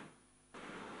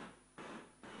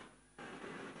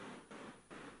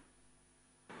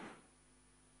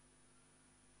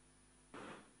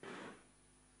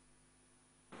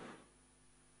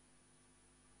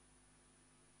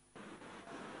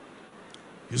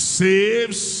 He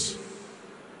saves,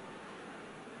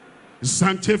 he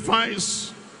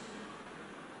sanctifies,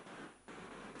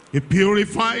 he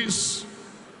purifies,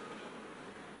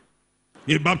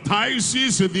 he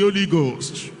baptizes in the Holy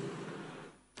Ghost.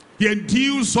 He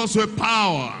endues us with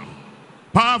power,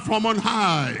 power from on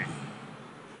high.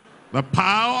 The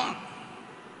power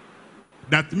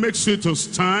that makes you to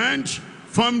stand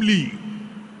firmly,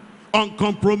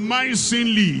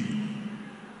 uncompromisingly.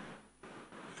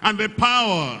 And the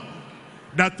power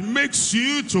that makes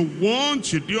you to want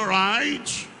to do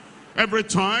right every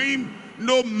time,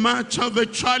 no matter the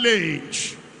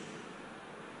challenge.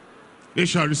 They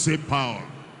shall receive power.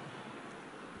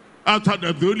 After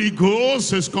that, the Holy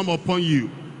Ghost has come upon you.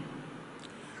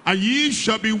 And ye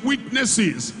shall be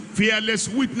witnesses, fearless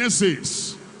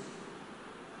witnesses.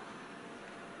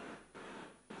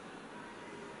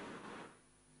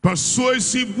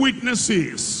 Persuasive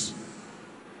witnesses.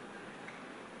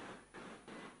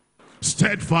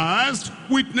 Steadfast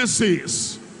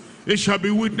witnesses. They shall be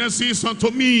witnesses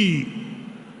unto me,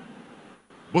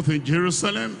 both in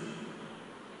Jerusalem,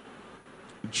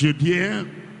 Judea,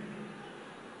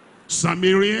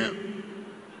 Samaria,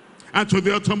 and to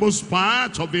the uttermost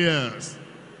part of the earth.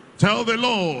 Tell the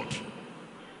Lord.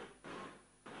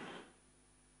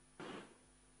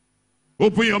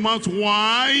 Open your mouth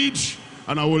wide,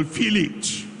 and I will fill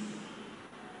it.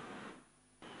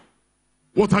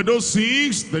 What are those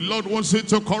things the Lord wants you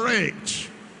to correct?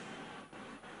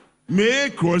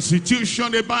 Make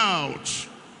restitution about.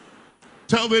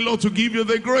 Tell the Lord to give you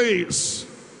the grace.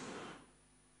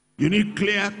 You need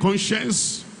clear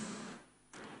conscience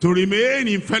to remain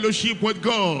in fellowship with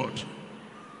God.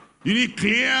 You need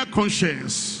clear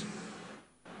conscience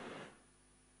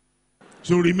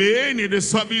to remain in the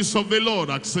service of the Lord,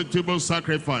 acceptable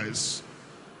sacrifice.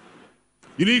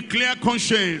 You need clear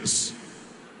conscience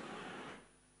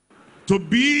to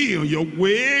be on your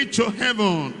way to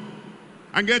heaven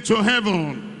and get to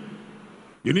heaven.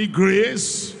 You need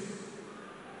grace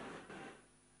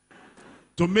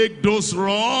to make those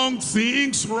wrong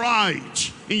things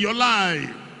right in your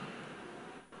life.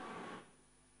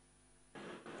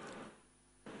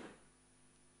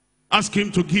 Ask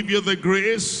him to give you the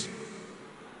grace.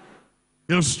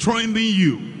 He'll strengthen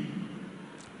you,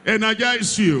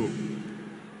 energize you,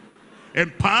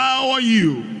 empower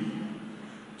you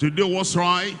to do what's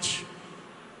right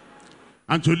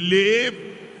and to live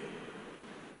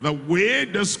the way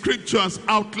the scriptures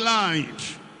outlined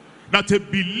that a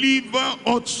believer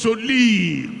ought to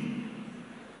live.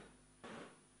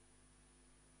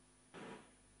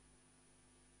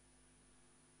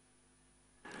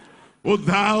 O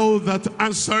thou that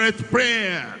answereth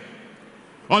prayer,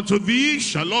 unto thee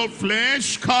shall all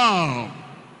flesh come.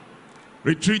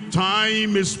 Retreat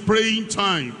time is praying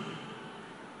time.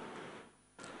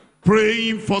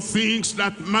 Praying for things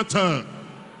that matter.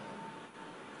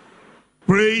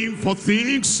 Praying for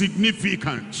things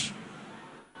significant.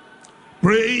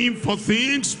 Praying for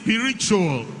things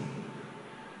spiritual.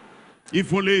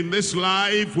 If only in this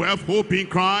life we have hope in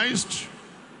Christ,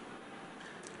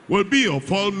 we'll be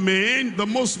of all men the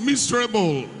most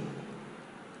miserable.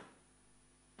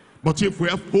 But if we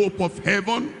have hope of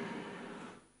heaven,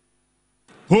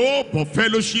 hope of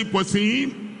fellowship with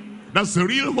him, that's the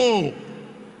real hope.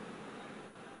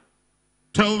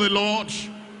 Tell the Lord,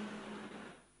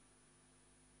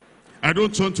 I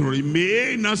don't want to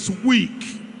remain as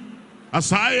weak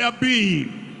as I have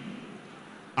been.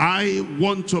 I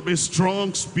want to be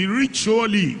strong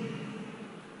spiritually.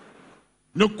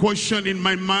 No question in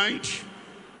my mind.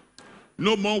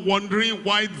 No more wondering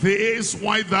why this,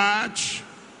 why that.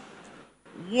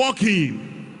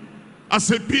 Walking as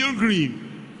a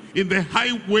pilgrim in the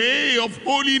highway of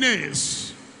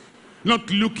holiness.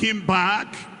 Not looking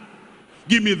back.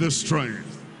 Give me the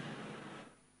strength.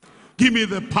 Give me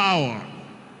the power.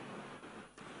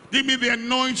 Give me the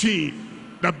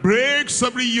anointing that breaks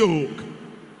every yoke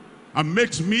and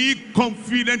makes me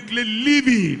confidently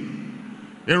living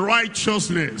in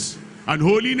righteousness and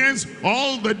holiness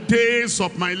all the days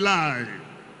of my life.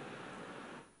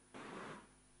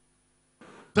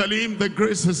 Tell him the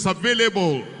grace is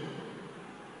available.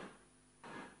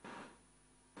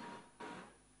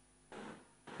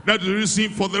 That's the reason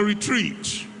for the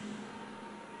retreat.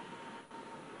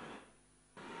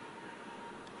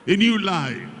 A new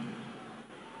life,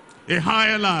 a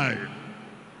higher life,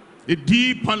 a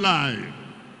deeper life,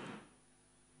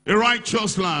 a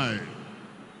righteous life,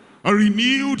 a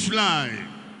renewed life,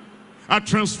 a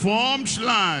transformed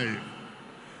life,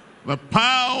 the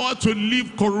power to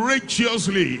live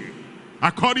courageously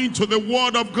according to the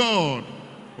word of God.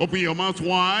 Open your mouth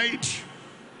wide,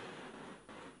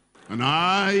 and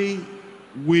I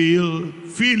will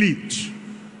feel it.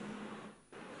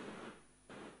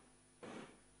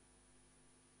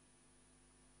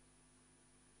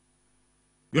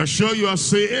 You are sure you are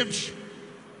saved?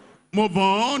 Move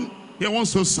on. He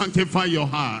wants to sanctify your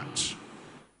heart.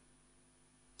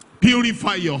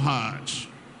 Purify your heart.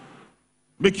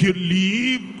 Make you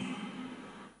live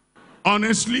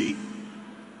honestly,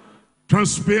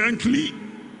 transparently,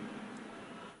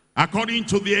 according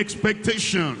to the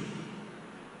expectation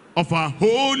of our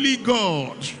holy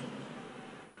God.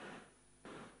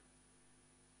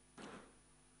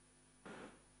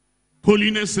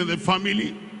 Holiness in the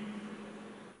family.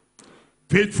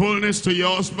 Faithfulness to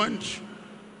your husband,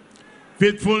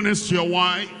 faithfulness to your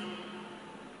wife,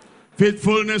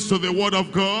 faithfulness to the word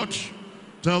of God.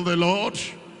 Tell the Lord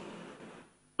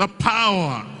the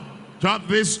power to have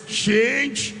this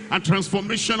change and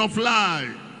transformation of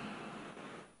life.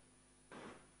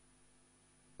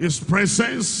 His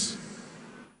presence,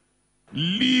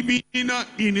 living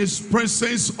in his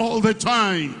presence all the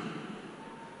time.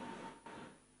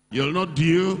 You'll not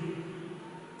do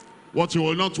what you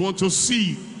will not want to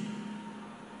see.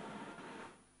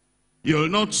 You will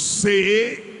not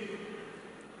say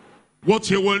what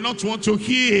you will not want to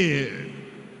hear,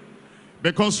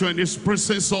 because you're in his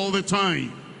presence all the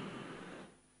time.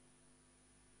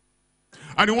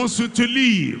 And he wants you to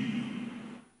live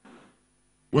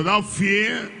without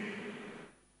fear,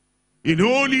 in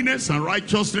holiness and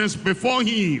righteousness before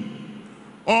him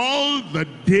all the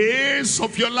days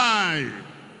of your life.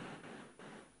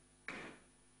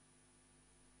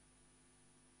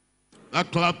 That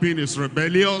clapping is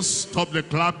rebellious. Stop the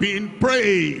clapping.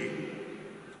 Pray.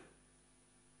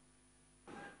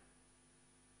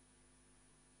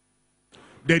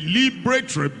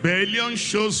 Deliberate rebellion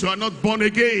shows you are not born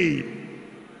again.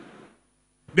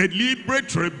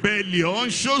 Deliberate rebellion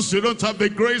shows you don't have the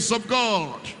grace of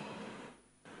God.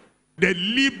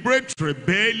 Deliberate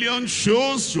rebellion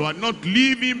shows you are not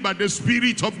living by the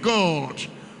Spirit of God.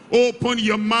 Open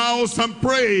your mouth and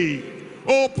pray.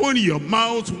 Open your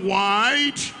mouth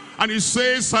wide, and he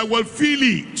says, I will fill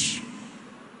it.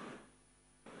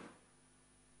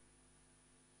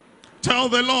 Tell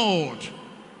the Lord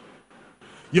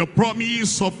your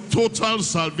promise of total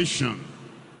salvation,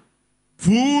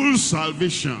 full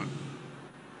salvation,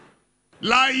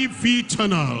 life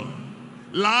eternal,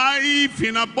 life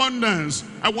in abundance.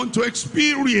 I want to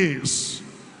experience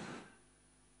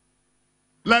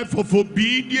life of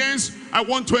obedience. I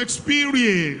want to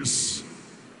experience.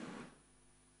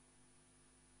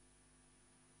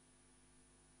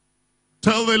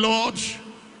 Tell the Lord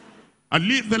and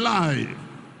live the life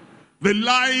The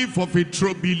life of a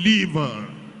true believer,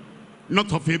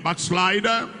 not of a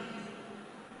backslider.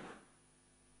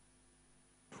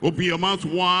 Open your mouth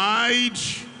wide,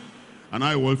 and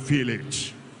I will feel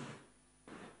it.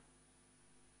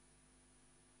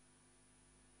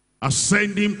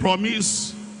 Ascending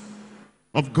promise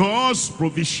of God's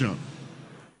provision.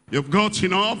 You've got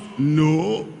enough?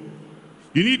 No.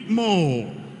 You need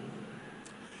more.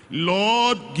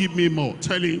 Lord, give me more.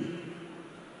 Tell him.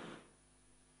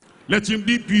 Let him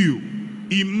dip you,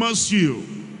 immerse you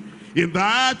in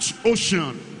that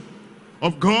ocean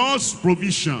of God's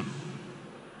provision.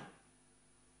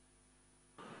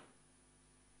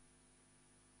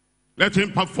 Let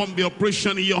him perform the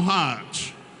operation in your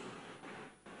heart,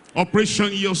 operation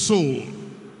in your soul,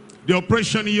 the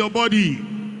operation in your body.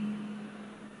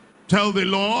 Tell the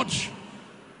Lord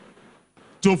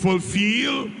to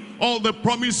fulfill all the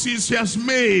promises he has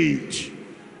made.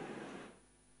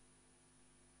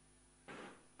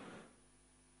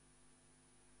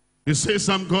 He says,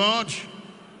 I'm God,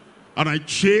 and I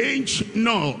change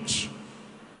not.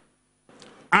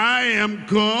 I am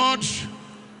God,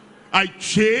 I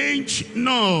change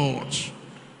not.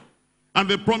 And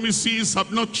the promises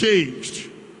have not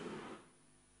changed.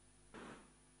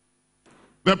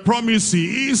 The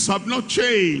promises have not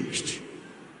changed.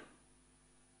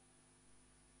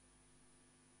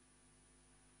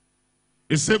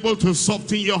 It's able to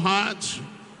soften your heart,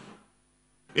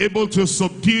 able to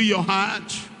subdue your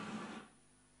heart,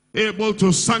 able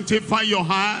to sanctify your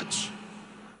heart,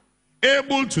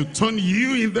 able to turn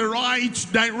you in the right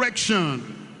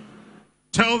direction.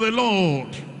 Tell the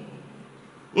Lord,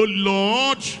 oh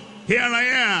Lord, here I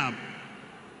am.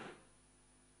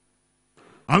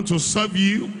 And to serve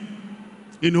you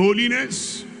in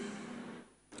holiness,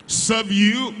 serve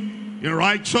you in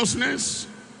righteousness,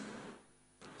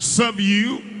 serve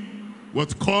you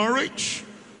with courage,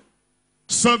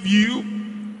 serve you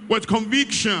with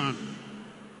conviction.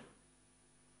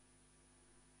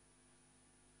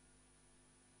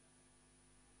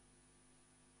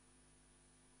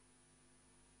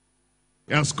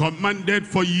 He has commanded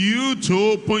for you to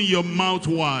open your mouth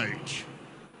wide.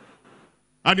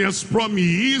 And he has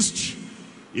promised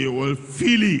he will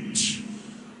fill it.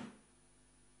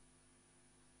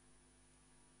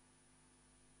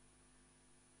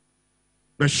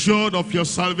 Be sure of your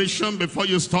salvation before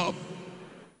you stop.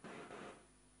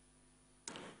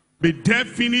 Be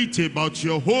definite about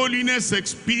your holiness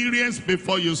experience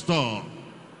before you stop.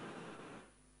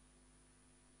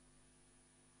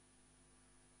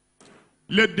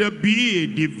 Let there be a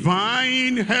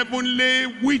divine heavenly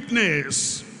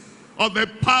witness of the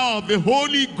power of the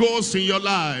Holy Ghost in your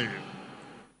life.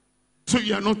 So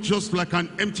you are not just like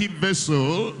an empty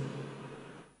vessel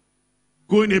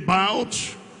going about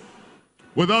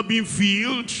without being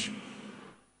filled,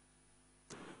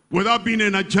 without being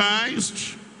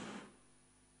energized,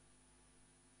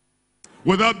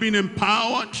 without being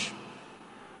empowered,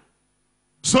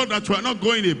 so that you are not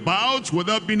going about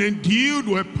without being endued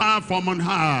with power from on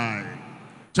high.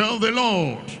 Tell the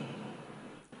Lord,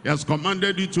 he has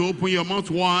commanded you to open your mouth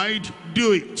wide.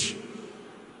 Do it.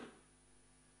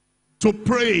 To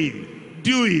pray,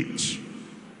 do it.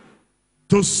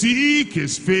 To seek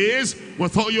his face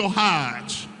with all your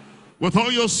heart, with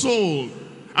all your soul,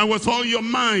 and with all your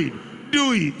mind.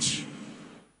 Do it.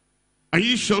 And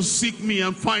ye shall seek me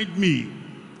and find me,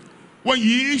 when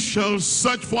ye shall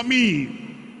search for me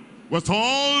with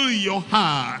all your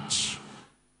heart.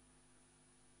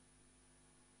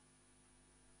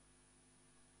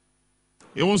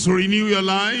 He wants to renew your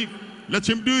life. Let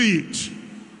him do it.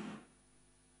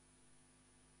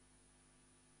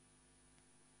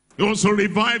 He wants to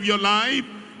revive your life.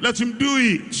 Let him do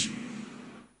it.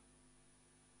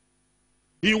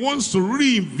 He wants to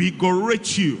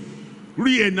reinvigorate you,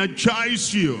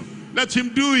 re-energize you. Let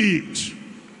him do it.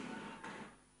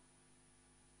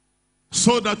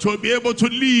 So that you'll be able to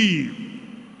live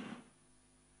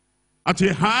at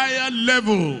a higher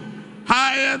level,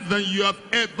 higher than you have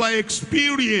ever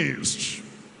experienced.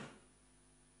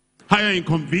 Higher in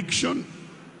conviction,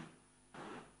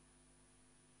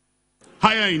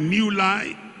 higher in new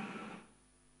life,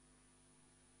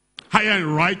 higher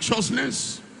in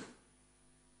righteousness,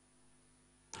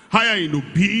 higher in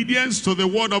obedience to the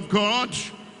word of God.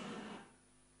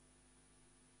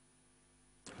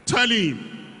 Tell him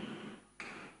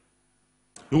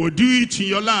he will do it in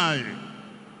your life.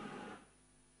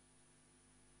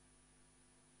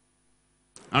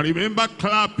 And remember,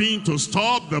 clapping to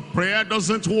stop the prayer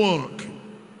doesn't work.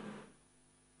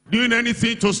 Doing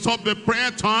anything to stop the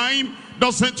prayer time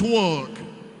doesn't work.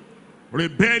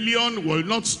 Rebellion will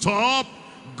not stop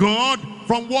God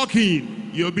from working.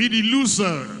 you'll be the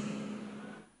loser.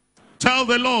 Tell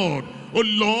the Lord, oh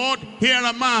Lord, here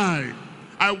am I.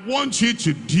 I want you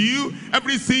to do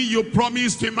everything you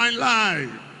promised in my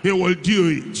life. He will do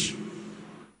it.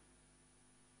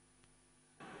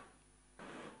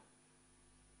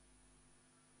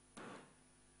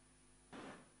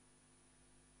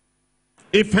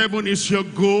 If heaven is your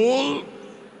goal,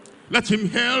 let him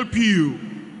help you.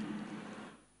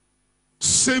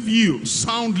 Save you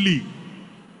soundly.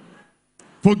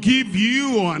 Forgive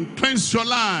you and cleanse your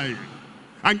life.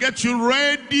 And get you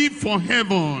ready for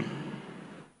heaven.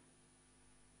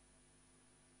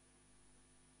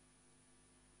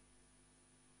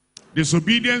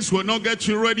 Disobedience will not get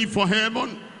you ready for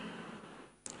heaven.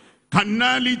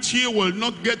 Carnality will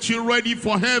not get you ready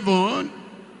for heaven.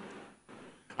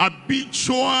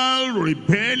 Habitual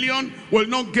rebellion will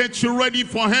not get you ready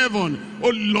for heaven.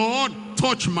 Oh Lord,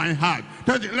 touch my heart.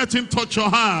 Let him touch your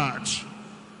heart.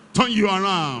 Turn you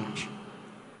around.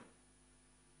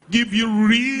 Give you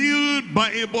real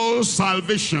Bible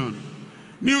salvation.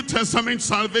 New Testament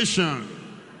salvation.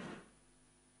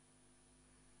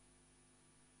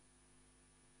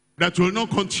 That will not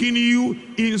continue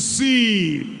in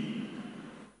sin.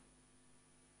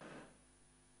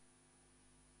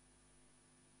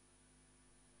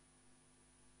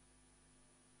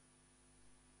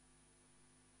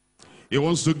 He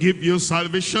wants to give you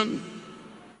salvation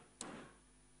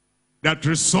that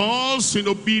results in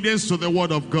obedience to the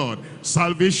word of God.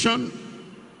 Salvation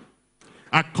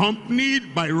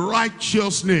accompanied by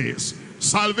righteousness.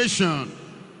 Salvation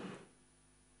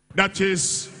that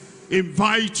is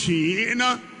inviting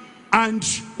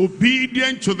and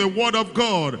obedient to the word of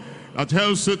God, that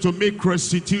helps you to make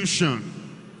restitution.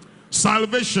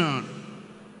 Salvation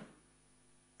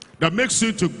that makes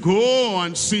you to go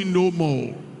and sin no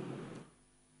more.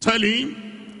 Tell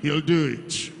him, he'll do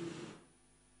it.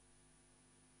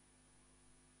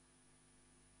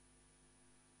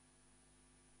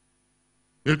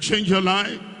 He'll change your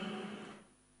life.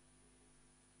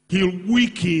 He'll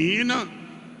weaken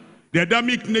the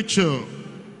Adamic nature.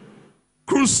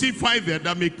 Crucify the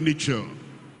Adamic nature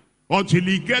until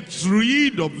he gets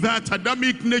rid of that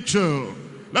Adamic nature.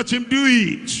 Let him do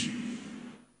it.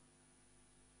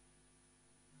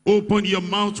 Open your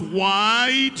mouth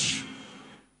wide,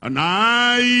 and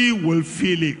I will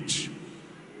fill it.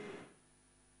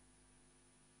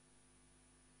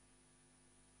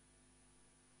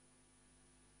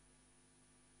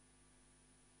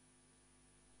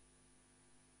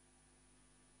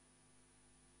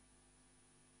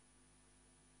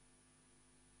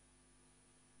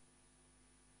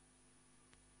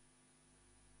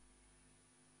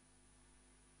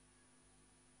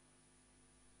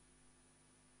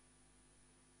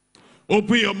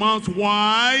 Open your mouth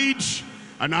wide,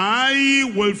 and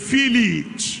I will fill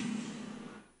it.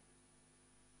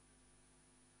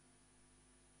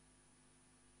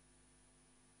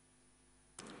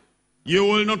 You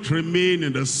will not remain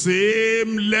in the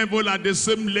same level, at the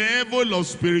same level of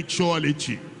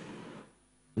spirituality.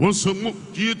 Wants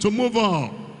you to move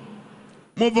on.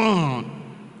 Move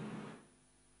on.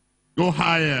 Go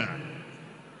higher.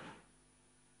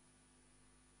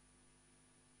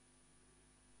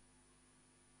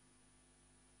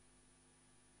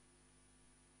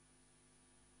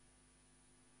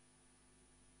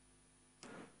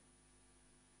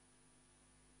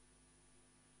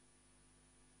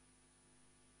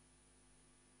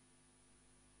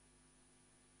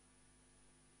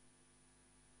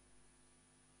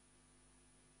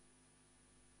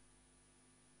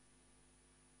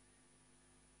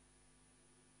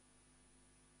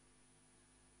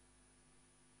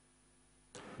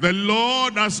 The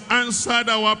Lord has answered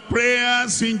our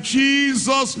prayers in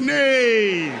Jesus'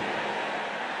 name.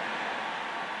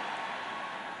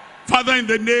 Father, in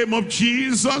the name of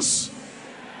Jesus,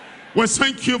 we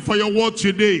thank you for your word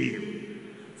today.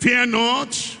 Fear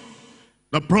not,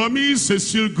 the promise is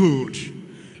still good.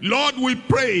 Lord, we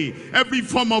pray every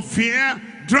form of fear,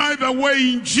 drive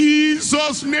away in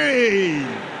Jesus' name.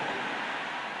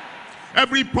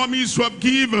 Every promise you have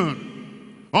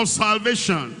given of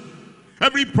salvation,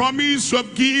 every promise you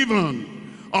have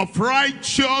given of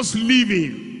righteous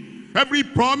living, every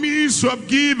promise you have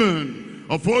given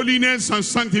of holiness and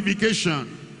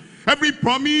sanctification, every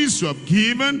promise you have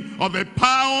given of the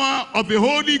power of the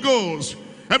Holy Ghost,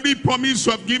 every promise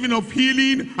you have given of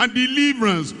healing and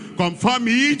deliverance, confirm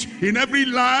it in every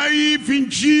life in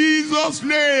Jesus'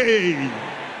 name.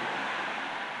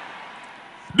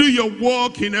 Do your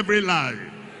work in every life.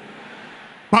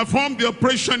 Perform the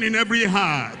operation in every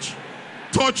heart.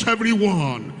 Touch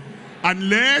everyone, and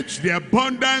let the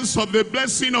abundance of the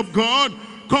blessing of God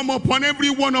come upon every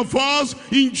one of us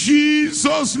in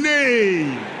Jesus'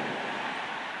 name.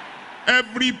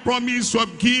 Every promise we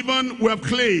have given, we have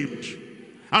claimed.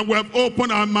 And we have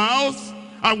opened our mouth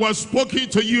and we have spoken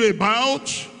to you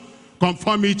about.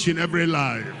 Confirm it in every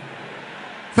life.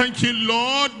 Thank you,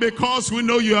 Lord, because we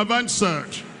know you have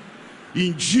answered.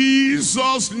 In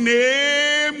Jesus'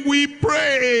 name we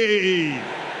pray.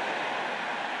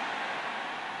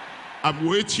 I'm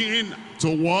waiting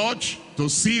to watch to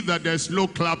see that there's no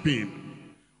clapping.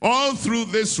 All through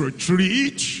this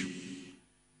retreat,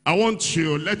 I want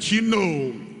to let you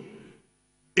know,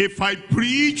 if I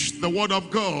preach the word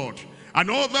of God and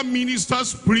other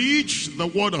ministers preach the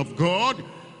word of God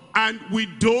and we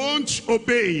don't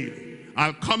obey,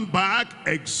 I'll come back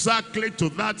exactly to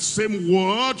that same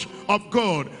word of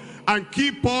God and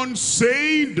keep on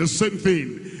saying the same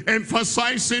thing,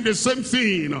 emphasizing the same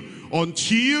thing,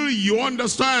 until you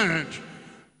understand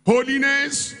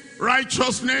holiness,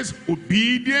 righteousness,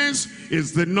 obedience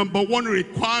is the #1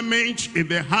 requirement in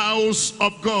the house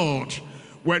of God.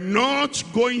 We're not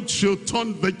going to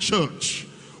turn the church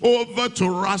over to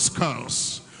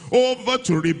rascals, over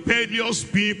to rebellious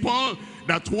people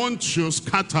that want to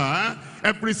scatter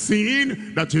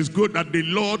everything that is good that the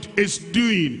Lord is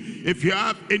doing. If you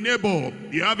have a neighbor,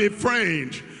 you have a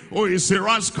friend who is a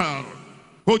rascal,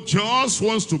 who just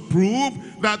wants to prove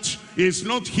that he's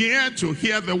not here to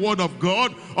hear the word of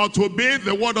God or to obey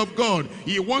the word of God.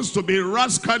 He wants to be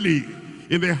rascally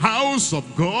in the house of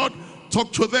God.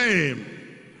 Talk to them.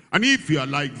 And if you are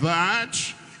like that,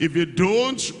 if you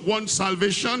don't want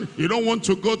salvation, you don't want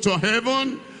to go to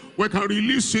heaven, we can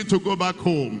release you to go back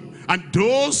home. And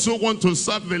those who want to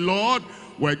serve the Lord,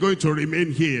 we're going to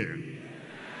remain here.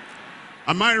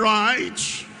 Am I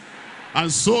right?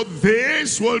 And so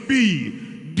this will be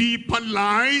Deeper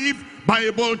Life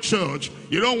Bible Church.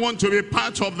 You don't want to be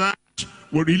part of that,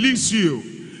 we'll release you.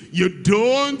 You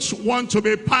don't want to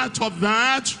be part of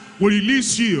that, we'll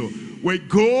release you. We're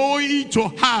going to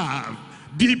have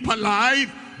Deeper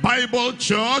Life Bible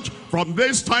Church from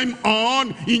this time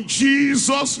on in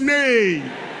Jesus' name.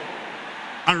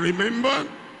 And remember,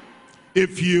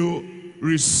 if you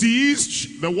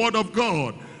resist the word of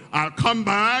God, I'll come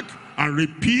back and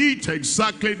repeat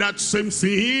exactly that same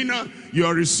thing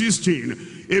you're resisting.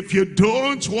 If you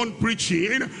don't want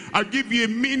preaching, I'll give you a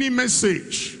mini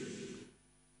message,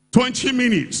 20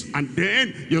 minutes, and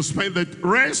then you spend the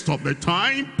rest of the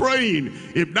time praying,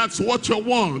 if that's what you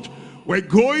want. We're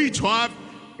going to have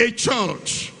a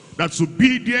church that's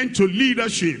obedient to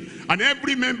leadership, and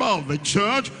every member of the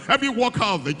church, every worker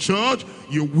of the church,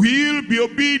 you will be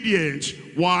obedient.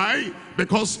 Why?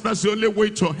 Because that's the only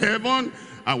way to heaven,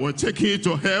 and we're taking you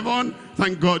to heaven.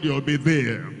 Thank God you'll be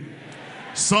there.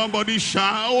 Somebody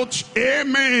shout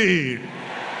amen.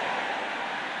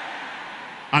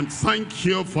 And thank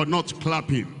you for not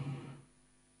clapping.